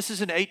one. Now, this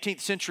is in 18th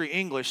century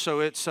English,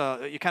 so it's you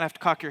kind of have to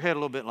cock your head a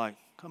little bit like,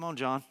 come on,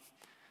 John.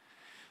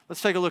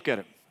 Let's take a look at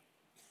it.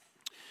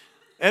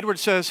 Edward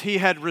says he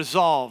had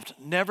resolved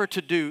never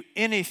to do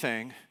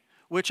anything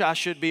which I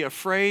should be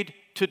afraid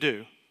to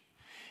do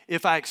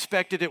if I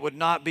expected it would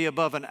not be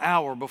above an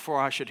hour before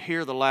I should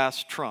hear the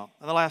last trump.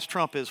 And the last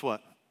trump is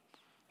what?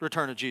 The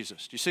return of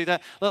Jesus. Do you see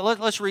that?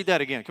 Let's read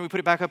that again. Can we put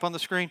it back up on the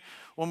screen?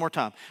 One more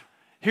time.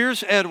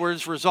 Here's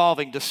Edwards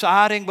resolving,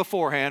 deciding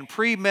beforehand,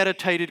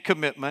 premeditated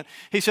commitment.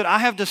 He said, I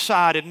have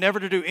decided never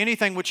to do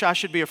anything which I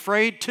should be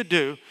afraid to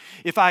do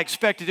if I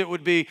expected it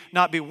would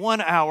not be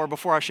 1 hour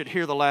before I should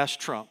hear the last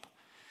trump.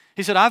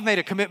 He said, I've made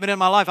a commitment in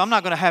my life. I'm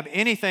not going to have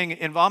anything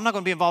involved. I'm not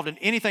going to be involved in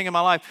anything in my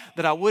life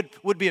that I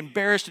would be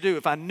embarrassed to do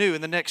if I knew in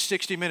the next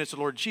 60 minutes the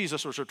Lord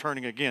Jesus was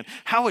returning again.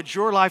 How would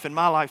your life and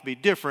my life be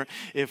different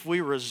if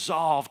we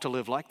resolved to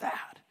live like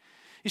that?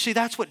 You see,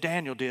 that's what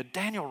Daniel did.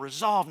 Daniel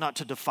resolved not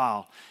to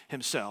defile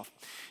himself.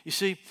 You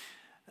see,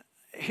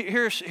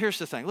 here's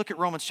the thing. Look at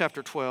Romans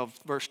chapter 12,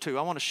 verse 2.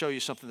 I want to show you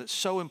something that's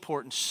so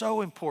important, so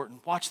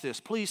important. Watch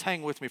this. Please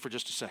hang with me for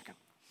just a second.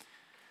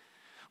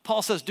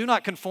 Paul says, do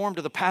not conform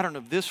to the pattern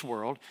of this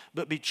world,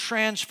 but be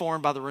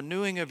transformed by the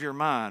renewing of your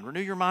mind.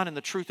 Renew your mind in the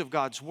truth of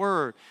God's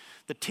word,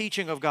 the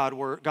teaching of God's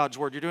word.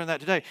 You're doing that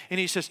today. And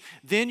he says,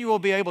 then you will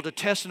be able to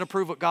test and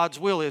approve what God's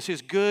will is,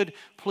 his good,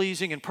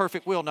 pleasing, and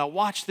perfect will. Now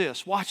watch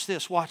this, watch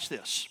this, watch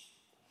this.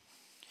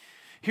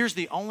 Here's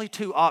the only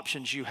two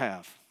options you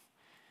have.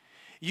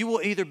 You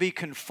will either be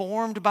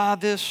conformed by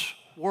this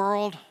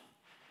world,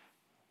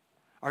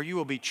 or you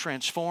will be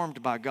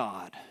transformed by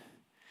God.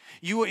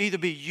 You will either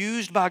be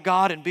used by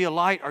God and be a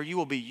light, or you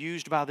will be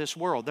used by this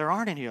world. There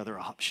aren't any other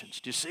options.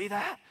 Do you see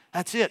that?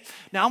 That's it.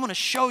 Now, I'm going to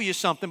show you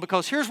something,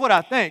 because here's what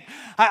I think.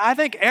 I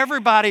think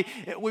everybody,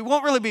 we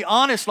won't really be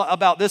honest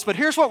about this, but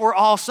here's what we're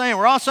all saying.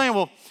 We're all saying,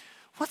 well,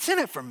 what's in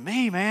it for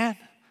me, man?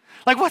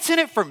 Like, what's in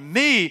it for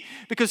me?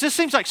 Because this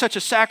seems like such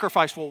a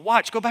sacrifice. Well,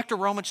 watch. Go back to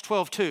Romans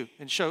 12:2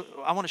 and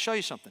I want to show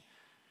you something.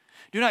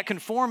 Do not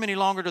conform any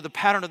longer to the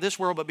pattern of this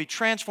world, but be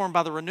transformed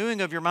by the renewing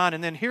of your mind.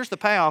 And then here's the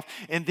payoff.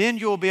 And then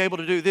you will be able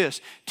to do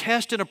this.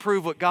 Test and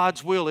approve what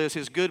God's will is,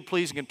 his good,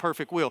 pleasing, and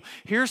perfect will.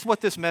 Here's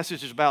what this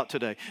message is about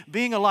today.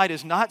 Being a light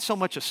is not so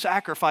much a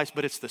sacrifice,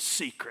 but it's the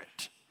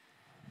secret.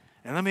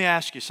 And let me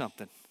ask you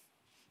something.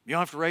 You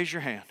don't have to raise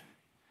your hand.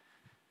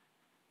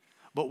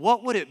 But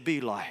what would it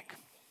be like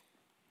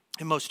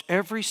in most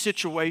every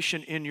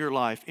situation in your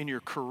life, in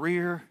your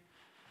career,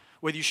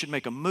 whether you should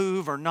make a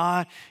move or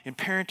not, in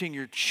parenting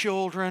your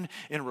children,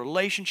 in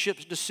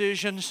relationships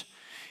decisions,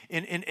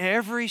 in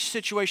every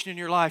situation in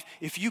your life,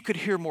 if you could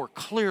hear more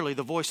clearly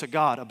the voice of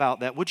God about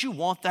that, would you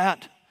want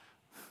that?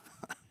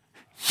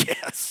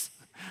 Yes.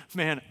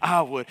 Man,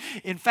 I would.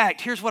 In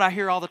fact, here's what I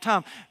hear all the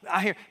time.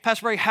 I hear,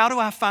 Pastor Barry, how do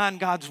I find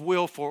God's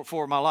will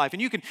for my life?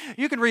 And you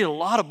can read a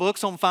lot of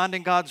books on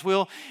finding God's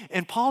will,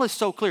 and Paul is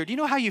so clear. Do you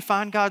know how you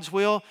find God's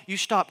will? You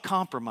stop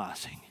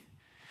compromising.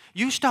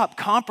 You stop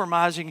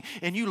compromising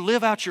and you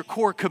live out your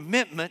core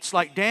commitments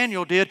like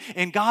Daniel did,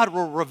 and God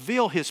will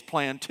reveal His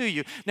plan to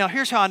you. Now,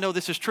 here's how I know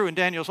this is true in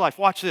Daniel's life.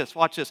 Watch this,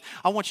 watch this.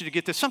 I want you to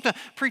get this. Sometimes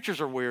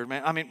preachers are weird,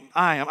 man. I mean,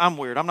 I'm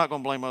weird. I'm not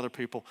going to blame other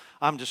people.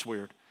 I'm just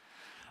weird.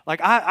 Like,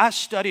 I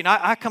study and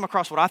I come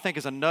across what I think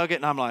is a nugget,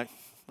 and I'm like,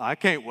 I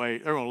can't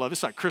wait. They're going to love it.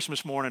 It's like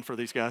Christmas morning for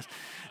these guys.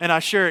 And I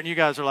share it, and you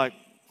guys are like,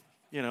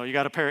 you know, you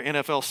got a pair of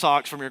NFL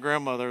socks from your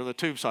grandmother, the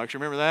tube socks. You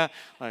remember that?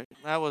 Like,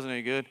 that wasn't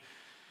any good.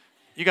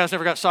 You guys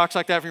never got socks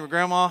like that from your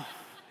grandma?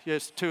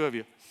 Yes, two of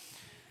you.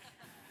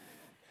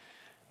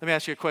 Let me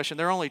ask you a question.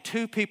 There are only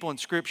two people in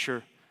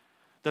Scripture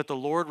that the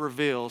Lord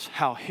reveals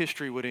how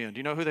history would end. Do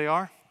you know who they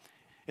are?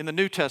 In the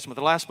New Testament,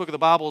 the last book of the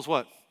Bible is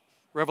what?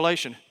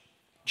 Revelation.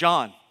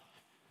 John,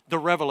 the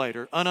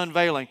Revelator,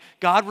 unveiling.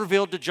 God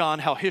revealed to John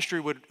how history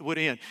would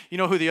end. You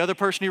know who the other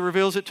person He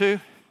reveals it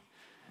to?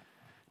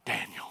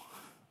 Daniel.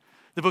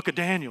 The book of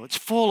Daniel. It's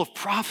full of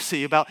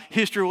prophecy about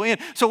history will end.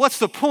 So what's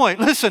the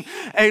point? Listen,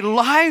 a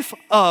life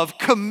of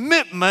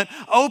commitment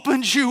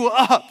opens you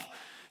up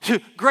to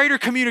greater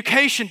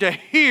communication to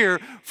hear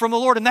from the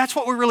Lord. And that's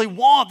what we really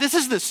want. This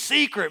is the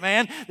secret,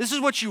 man. This is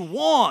what you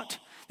want.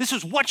 This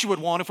is what you would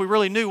want if we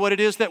really knew what it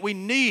is that we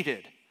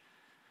needed.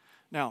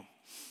 Now,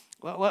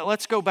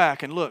 let's go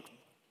back and look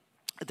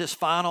at this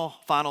final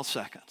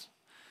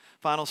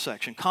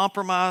section.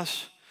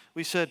 Compromise,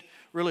 we said,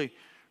 really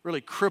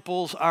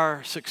cripples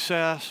our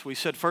success. We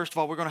said, first of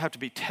all, we're going to have to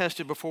be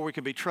tested before we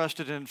can be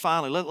trusted. And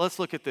finally, let's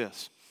look at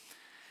this.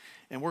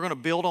 And we're going to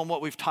build on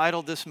what we've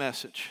titled this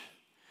message.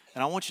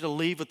 And I want you to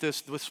leave with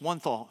this one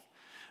thought.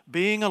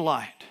 Being a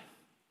light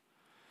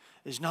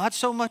is not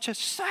so much a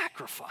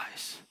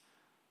sacrifice,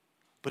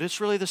 but it's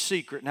really the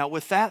secret. Now,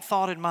 with that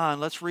thought in mind,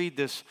 let's read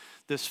this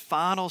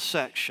final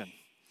section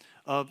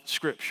of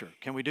Scripture.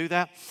 Can we do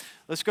that?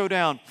 Let's go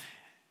down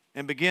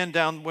and begin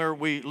down where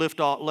we left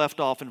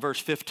off in verse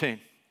 15.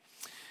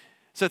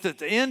 So at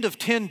the end of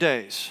 10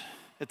 days,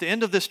 at the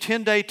end of this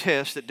 10-day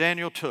test that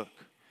Daniel took,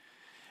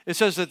 it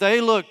says that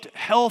they looked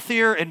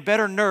healthier and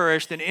better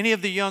nourished than any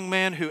of the young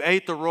men who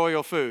ate the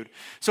royal food.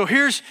 So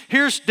here's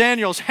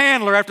Daniel's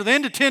handler after the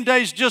end of 10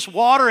 days, just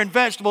water and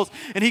vegetables,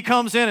 and he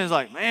comes in and is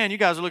like, man, you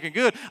guys are looking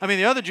good. I mean,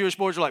 the other Jewish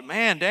boys are like,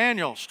 man,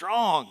 Daniel,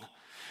 strong.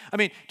 I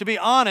mean, to be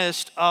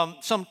honest,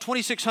 some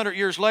 2,600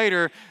 years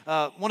later,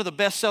 one of the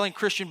best-selling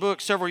Christian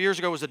books several years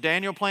ago was the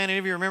Daniel Plan. Any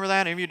of you remember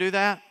that? Any of you do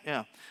that?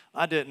 Yeah,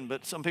 I didn't,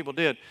 but some people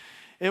did.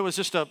 It was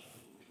just a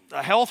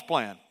health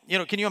plan. You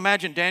know, can you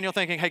imagine Daniel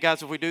thinking, hey,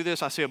 guys, if we do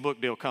this, I see a book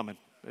deal coming.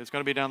 It's going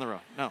to be down the road.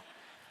 No.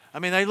 I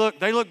mean, they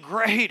look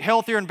great,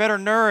 healthier and better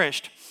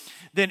nourished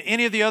than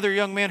any of the other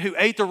young men who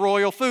ate the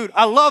royal food.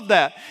 I love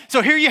that.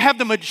 So here you have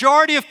the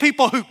majority of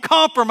people who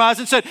compromised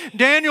and said,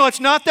 Daniel, it's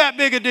not that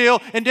big a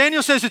deal. And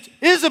Daniel says it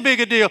is a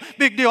big deal.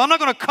 I'm not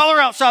going to color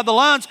outside the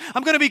lines.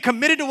 I'm going to be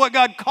committed to what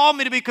God called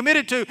me to be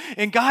committed to.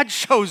 And God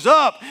shows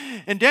up,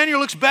 and Daniel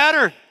looks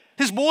better.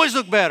 His boys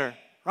look better,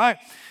 right?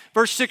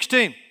 Verse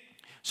 16.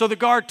 So the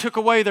guard took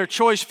away their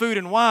choice food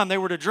and wine they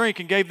were to drink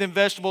and gave them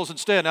vegetables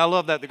instead. And I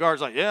love that. The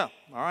guard's like, yeah,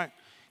 all right.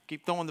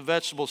 Keep throwing the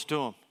vegetables to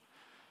them.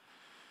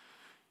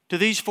 To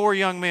these four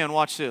young men,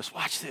 watch this.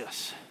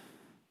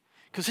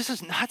 Because this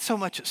is not so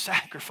much a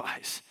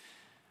sacrifice.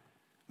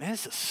 Man,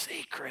 it's a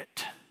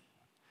secret.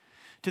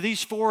 To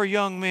these four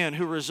young men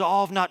who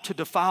resolved not to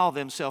defile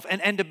themselves.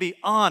 And to be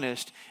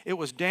honest, it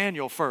was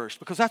Daniel first.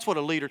 Because that's what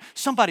a leader,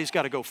 somebody's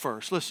got to go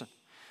first. Listen,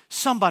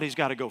 somebody's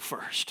got to go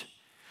first.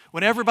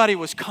 When everybody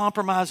was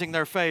compromising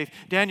their faith,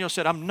 Daniel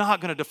said, I'm not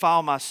going to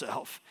defile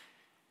myself.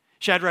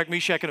 Shadrach,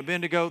 Meshach, and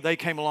Abednego, they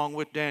came along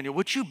with Daniel.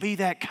 Would you be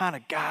that kind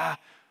of guy?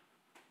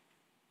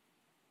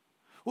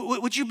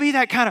 Would you be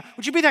that kind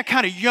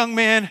of young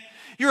man?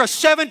 You're a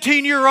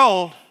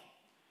 17-year-old,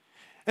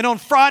 and on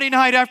Friday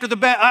night after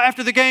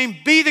the game,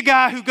 be the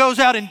guy who goes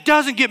out and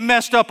doesn't get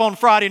messed up on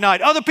Friday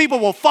night. Other people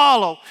will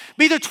follow.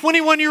 Be the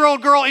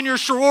 21-year-old girl in your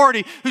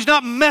sorority who's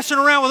not messing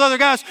around with other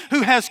guys,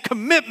 who has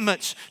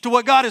commitments to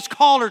what God has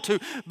called her to.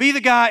 Be the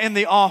guy in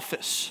the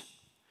office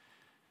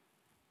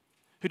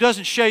who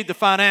doesn't shade the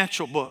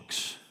financial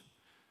books,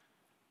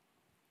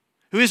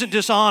 who isn't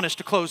dishonest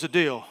to close a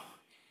deal.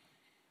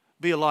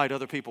 Be a light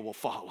other people will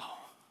follow.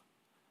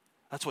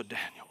 That's what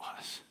Daniel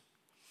was.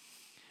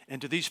 And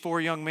to these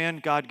four young men,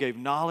 God gave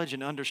knowledge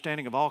and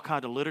understanding of all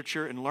kinds of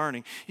literature and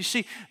learning. You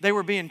see, they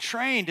were being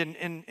trained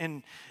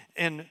in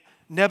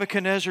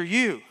Nebuchadnezzar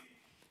U.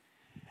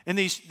 And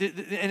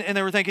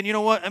they were thinking, you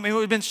know what? I mean, it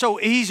would have been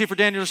so easy for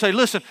Daniel to say,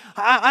 listen,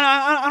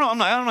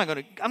 I'm not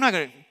going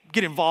to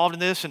get involved in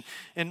this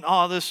and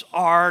all this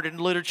art and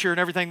literature and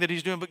everything that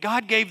he's doing, but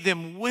God gave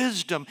them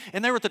wisdom,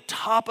 and they were at the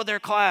top of their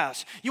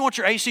class. You want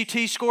your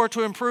ACT score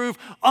to improve?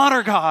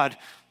 Honor God.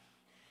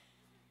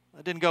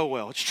 That didn't go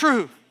well. It's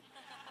true.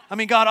 I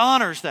mean, God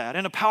honors that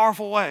in a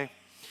powerful way.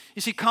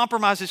 You see,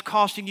 compromise is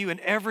costing you in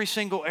every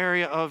single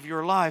area of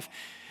your life.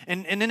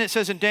 And then it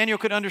says, and Daniel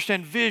could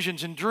understand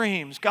visions and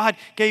dreams. God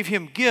gave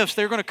him gifts.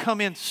 They're going to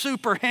come in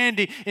super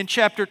handy in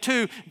chapter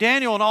 2.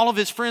 Daniel and all of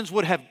his friends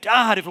would have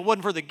died if it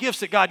wasn't for the gifts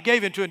that God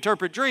gave him to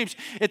interpret dreams.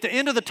 At the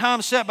end of the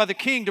time set by the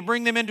king to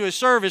bring them into his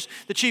service,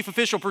 the chief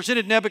official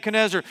presented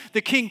Nebuchadnezzar.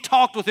 The king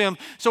talked with him.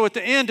 So at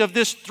the end of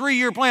this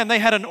 3-year plan, they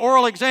had an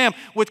oral exam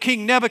with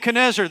King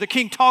Nebuchadnezzar. The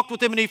king talked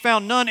with him, and he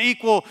found none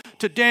equal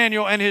to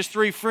Daniel and his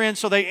 3 friends.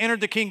 So they entered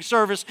the king's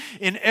service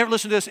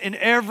listen to this, in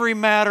every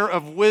matter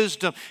of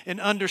wisdom and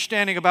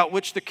understanding about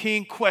which the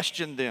king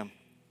questioned them.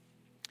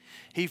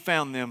 He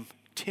found them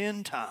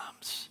 10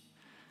 times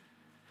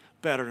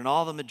better than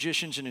all the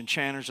magicians and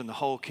enchanters in the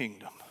whole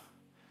kingdom.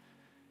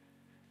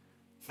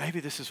 Maybe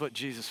this is what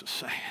Jesus was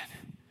saying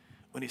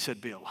when he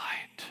said, be a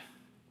light.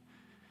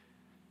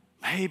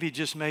 Maybe,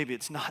 just maybe,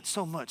 it's not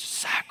so much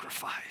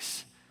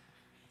sacrifice.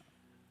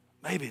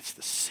 Maybe it's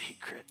the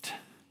secret.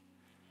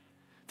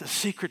 The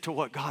secret to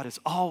what God has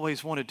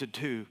always wanted to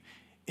do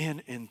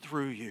in and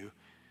through you.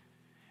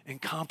 And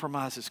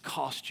compromises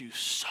cost you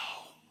so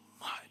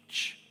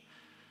much.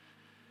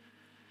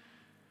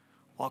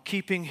 While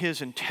keeping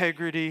his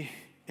integrity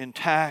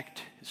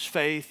intact, his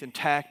faith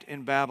intact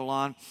in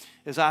Babylon,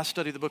 as I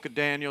study the book of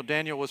Daniel,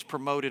 Daniel was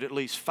promoted at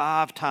least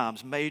 5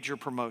 times, major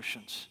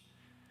promotions.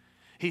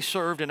 He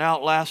served and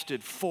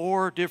outlasted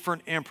 4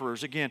 different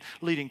emperors, again,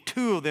 leading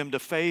 2 of them to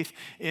faith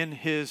in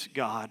his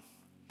God.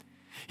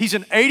 He's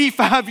an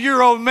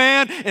 85-year-old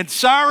man, and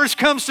Cyrus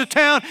comes to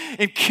town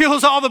and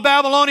kills all the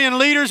Babylonian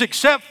leaders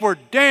except for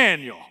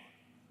Daniel.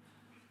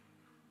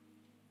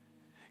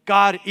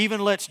 God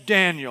even lets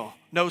Daniel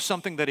know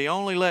something that he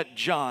only let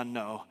John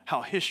know,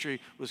 how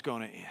history was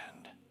going to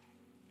end.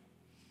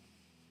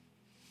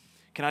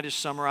 Can I just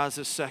summarize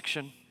this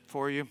section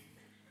for you?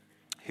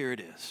 Here it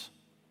is.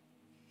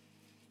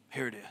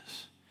 Here it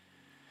is.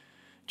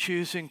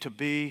 Choosing to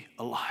be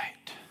a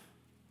light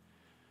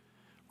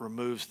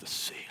removes the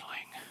ceiling.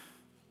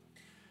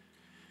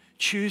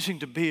 Choosing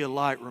to be a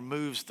light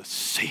removes the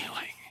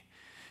ceiling.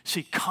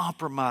 See,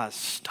 compromise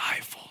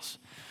stifles,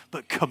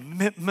 but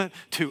commitment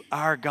to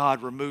our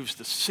God removes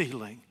the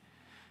ceiling.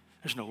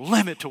 There's no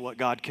limit to what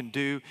God can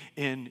do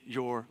in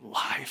your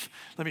life.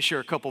 Let me share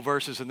a couple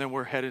verses, and then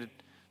we're headed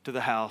to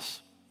the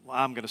house. Well,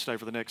 I'm going to stay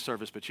for the next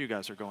service, but you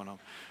guys are going home.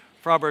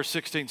 Proverbs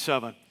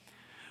 16:7.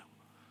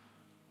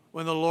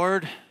 When the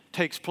Lord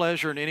takes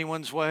pleasure in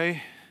anyone's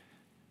way,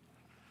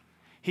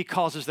 he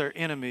causes their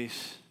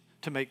enemies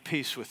to make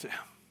peace with them.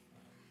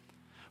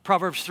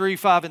 Proverbs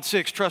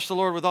 3:5-6. Trust the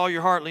Lord with all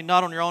your heart, lean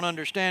not on your own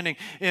understanding.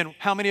 In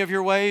how many of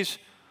your ways?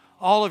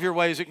 All of your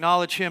ways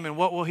acknowledge him, and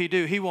what will he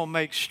do? He will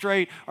make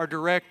straight or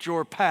direct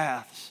your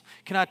paths.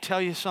 Can I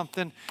tell you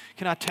something?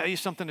 Can I tell you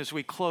something as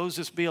we close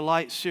this Be a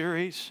Light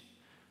series?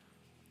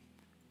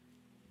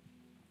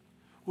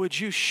 Would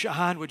you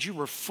shine? Would you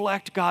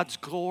reflect God's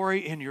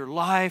glory in your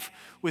life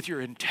with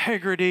your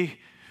integrity,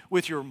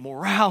 with your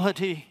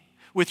morality,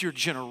 with your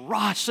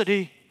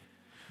generosity?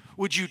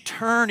 Would you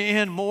turn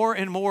in more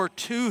and more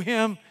to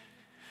him?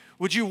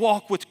 Would you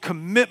walk with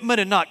commitment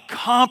and not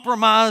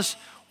compromise?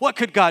 What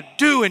could God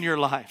do in your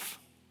life?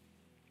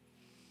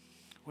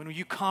 When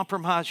you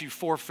compromise, you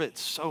forfeit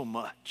so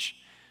much.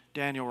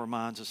 Daniel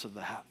reminds us of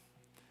that.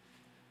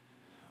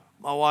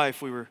 My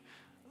wife, we were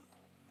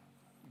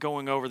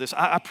going over this.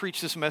 I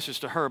preached this message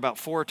to her about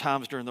 4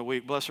 times during the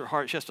week. Bless her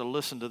heart, she has to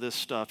listen to this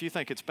stuff. You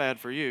think it's bad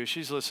for you.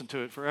 She's listened to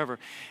it forever.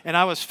 And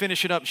I was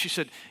finishing up, and she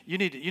said, you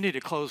need to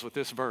close with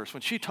this verse.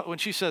 When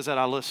she says that,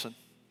 I listen.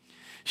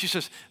 She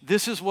says,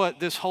 this is what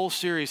this whole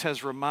series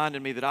has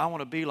reminded me that I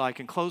want to be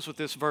like, and close with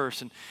this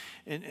verse.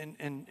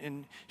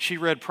 And she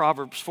read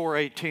Proverbs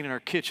 4:18 in our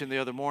kitchen the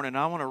other morning, and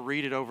I want to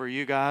read it over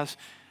you guys.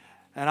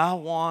 And I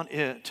want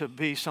it to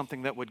be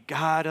something that would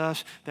guide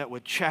us, that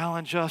would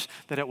challenge us,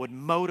 that it would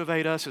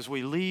motivate us as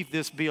we leave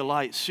this Be a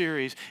Light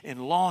series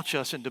and launch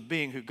us into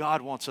being who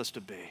God wants us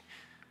to be.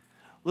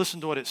 Listen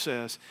to what it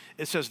says.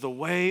 It says, the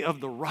way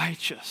of the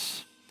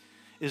righteous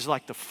is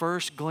like the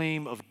first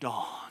gleam of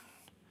dawn,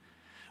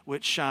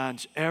 which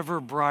shines ever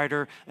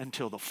brighter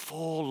until the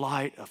full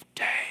light of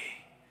day.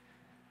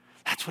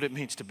 That's what it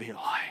means to be a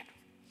light.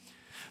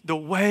 The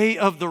way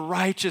of the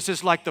righteous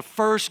is like the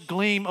first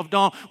gleam of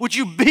dawn. Would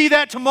you be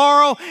that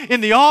tomorrow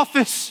in the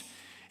office,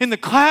 in the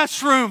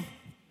classroom,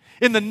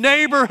 in the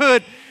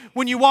neighborhood,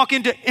 when you walk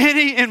into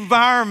any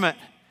environment?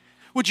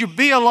 Would you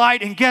be a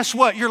light? And guess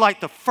what? You're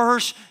like the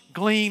first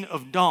gleam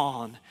of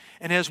dawn.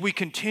 And as we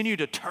continue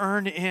to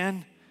turn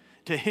in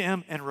to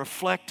him and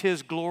reflect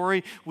his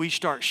glory, we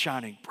start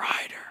shining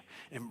brighter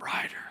and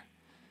brighter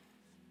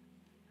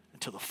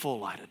until the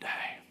full light of day.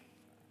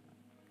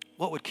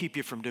 What would keep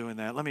you from doing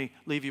that? Let me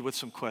leave you with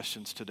some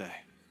questions today.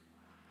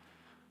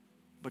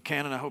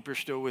 Buchanan, I hope you're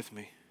still with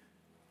me.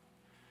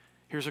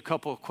 Here's a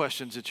couple of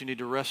questions that you need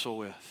to wrestle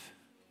with.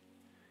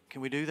 Can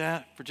we do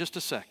that for just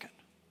a second?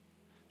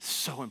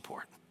 So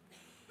important.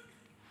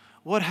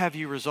 What have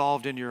you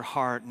resolved in your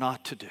heart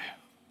not to do?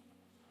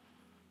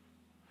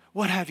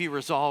 What have you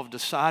resolved,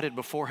 decided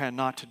beforehand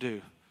not to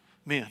do?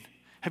 Men,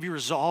 have you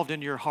resolved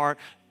in your heart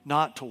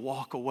not to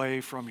walk away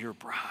from your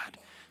bride?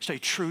 Stay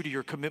true to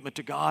your commitment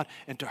to God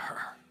and to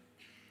her.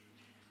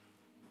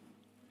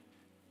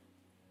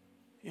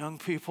 Young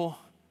people,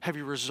 have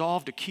you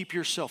resolved to keep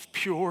yourself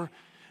pure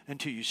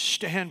until you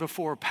stand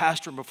before a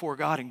pastor and before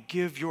God and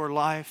give your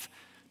life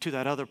to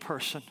that other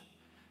person?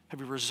 Have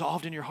you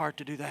resolved in your heart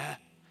to do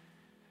that?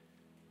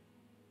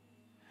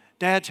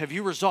 Dads, have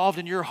you resolved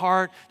in your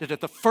heart that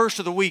at the first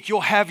of the week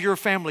you'll have your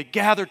family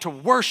gathered to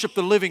worship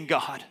the living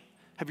God?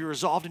 Have you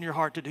resolved in your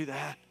heart to do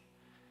that?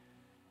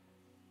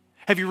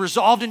 Have you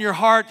resolved in your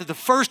heart that the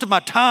first of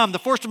my time, the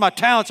first of my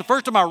talents, the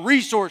first of my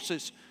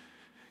resources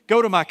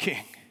go to my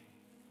King?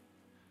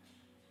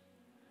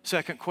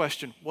 Second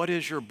question, what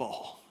is your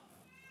bowl?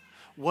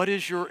 What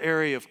is your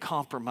area of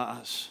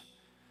compromise?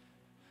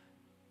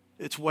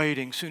 It's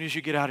waiting as soon as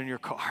you get out in your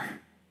car.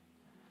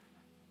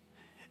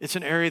 It's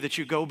an area that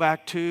you go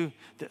back to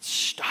that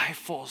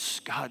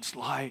stifles God's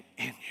light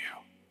in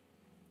you.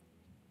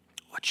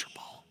 What's your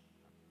bowl?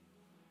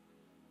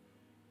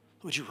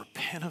 Would you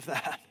repent of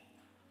that?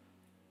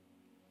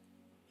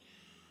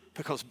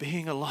 Because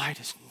being a light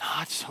is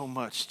not so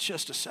much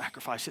just a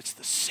sacrifice, it's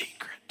the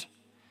secret.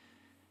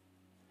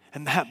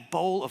 And that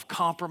bowl of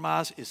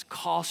compromise is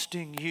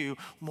costing you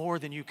more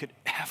than you could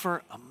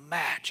ever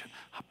imagine.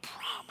 I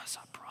promise.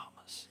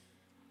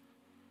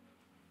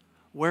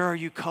 Where are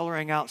you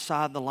coloring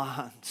outside the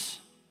lines?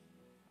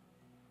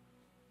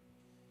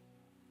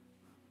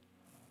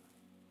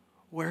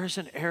 Where's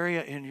an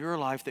area in your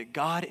life that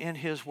God in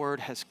His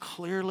Word has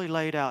clearly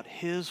laid out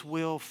His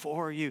will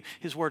for you?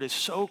 His Word is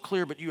so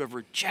clear, but you have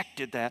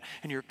rejected that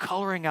and you're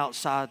coloring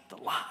outside the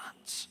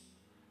lines.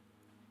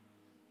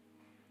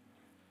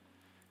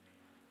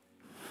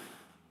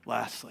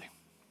 Lastly,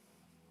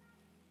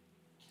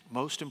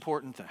 most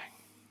important thing.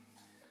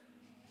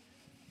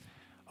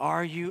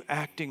 Are you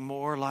acting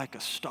more like a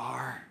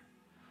star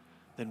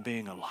than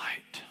being a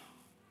light?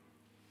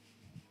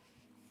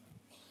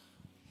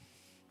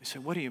 You say,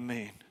 what do you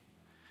mean?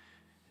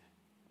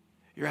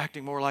 You're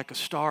acting more like a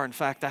star. In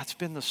fact, that's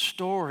been the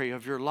story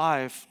of your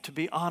life. To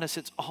be honest,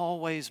 it's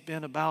always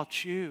been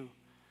about you.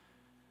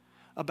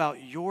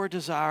 About your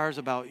desires,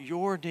 about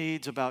your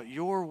needs, about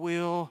your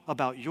will,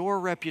 about your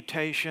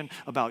reputation,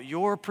 about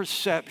your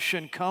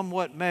perception, come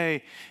what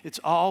may. It's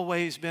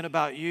always been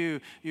about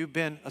you. You've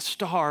been a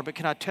star. But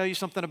can I tell you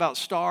something about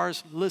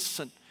stars?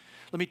 Listen,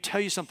 let me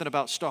tell you something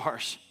about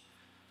stars.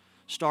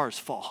 Stars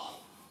fall.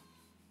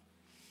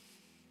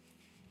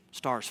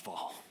 Stars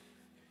fall.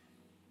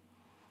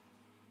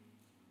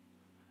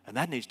 And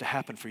that needs to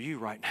happen for you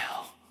right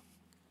now.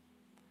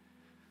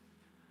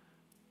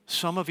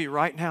 Some of you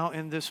right now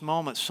in this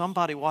moment,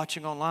 somebody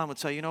watching online would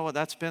say, you know what,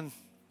 that's been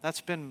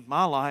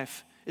my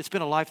life. It's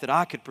been a life that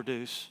I could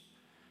produce.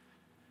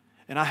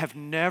 And I have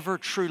never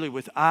truly,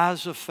 with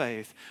eyes of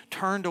faith,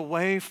 turned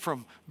away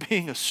from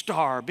being a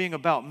star, being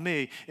about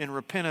me in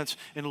repentance,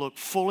 and looked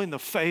full in the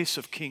face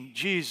of King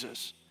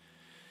Jesus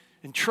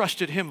and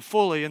trusted Him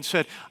fully and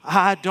said,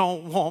 I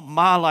don't want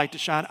my light to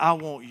shine. I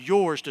want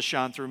yours to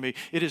shine through me.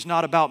 It is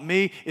not about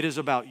me. It is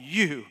about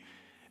you.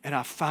 And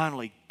I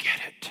finally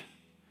get it.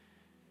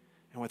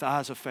 And with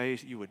eyes of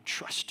faith, you would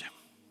trust Him.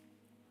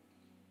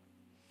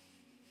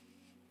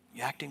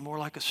 You acting more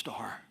like a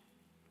star?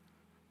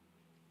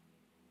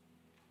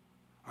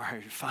 Or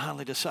have you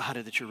finally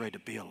decided that you're ready to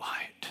be a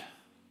light?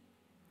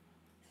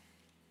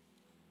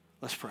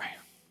 Let's pray.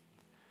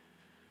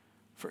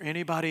 For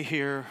anybody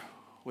here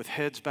with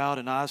heads bowed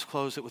and eyes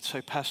closed that would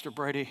say, Pastor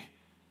Brady,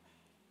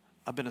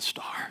 I've been a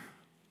star.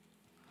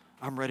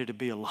 I'm ready to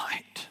be a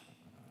light.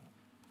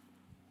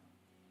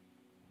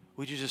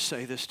 Would you just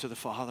say this to the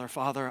Father?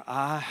 Father,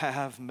 I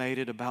have made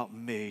it about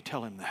me.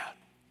 Tell Him that.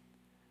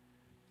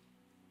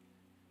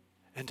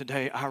 And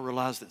today I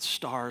realize that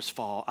stars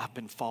fall. I've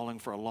been falling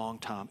for a long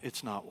time.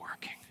 It's not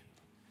working.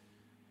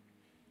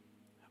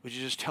 Would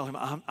you just tell Him,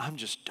 I'm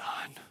just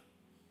done.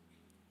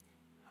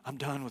 I'm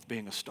done with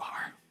being a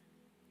star.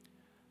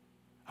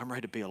 I'm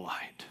ready to be a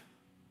light.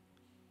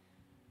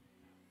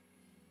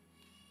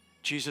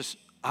 Jesus,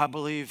 I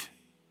believe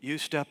you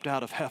stepped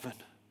out of heaven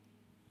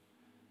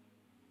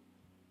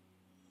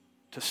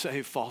to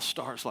save false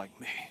stars like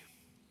me.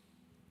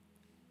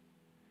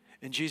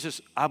 And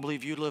Jesus, I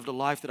believe you lived a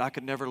life that I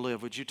could never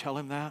live. Would you tell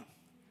Him that?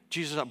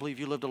 Jesus, I believe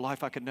you lived a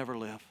life I could never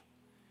live.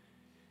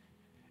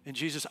 And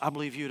Jesus, I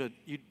believe you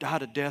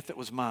died a death that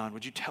was mine.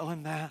 Would you tell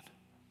Him that?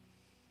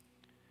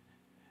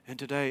 And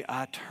today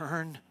I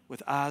turn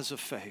with eyes of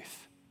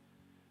faith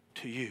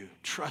to you,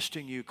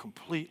 trusting you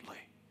completely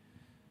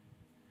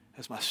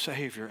as my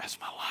Savior, as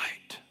my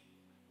light,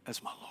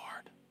 as my Lord.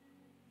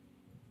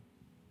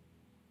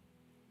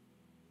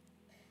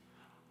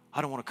 I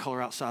don't want to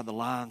color outside the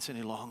lines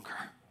any longer.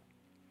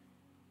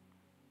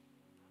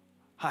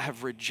 I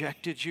have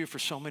rejected you for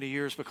so many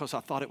years because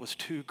I thought it was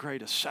too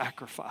great a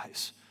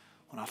sacrifice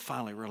when I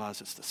finally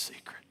realized it's the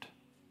secret.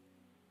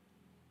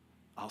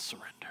 I'll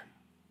surrender.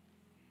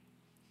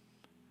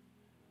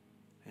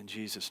 In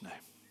Jesus' name,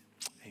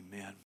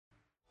 amen.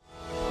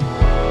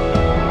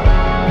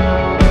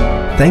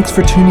 Thanks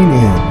for tuning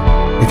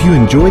in. If you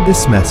enjoyed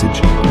this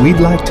message, we'd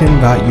like to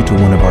invite you to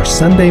one of our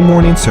Sunday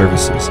morning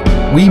services.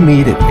 We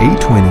meet at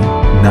 8:20,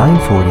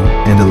 9:40,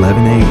 and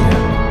 11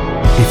 a.m.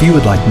 If you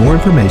would like more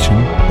information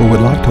or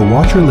would like to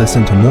watch or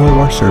listen to more of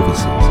our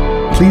services,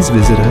 please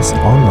visit us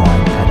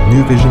online at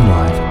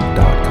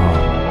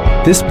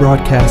newvisionlive.com. This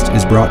broadcast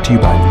is brought to you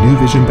by New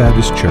Vision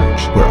Baptist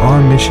Church, where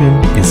our mission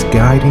is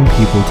guiding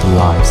people to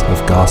lives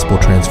of gospel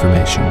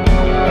transformation.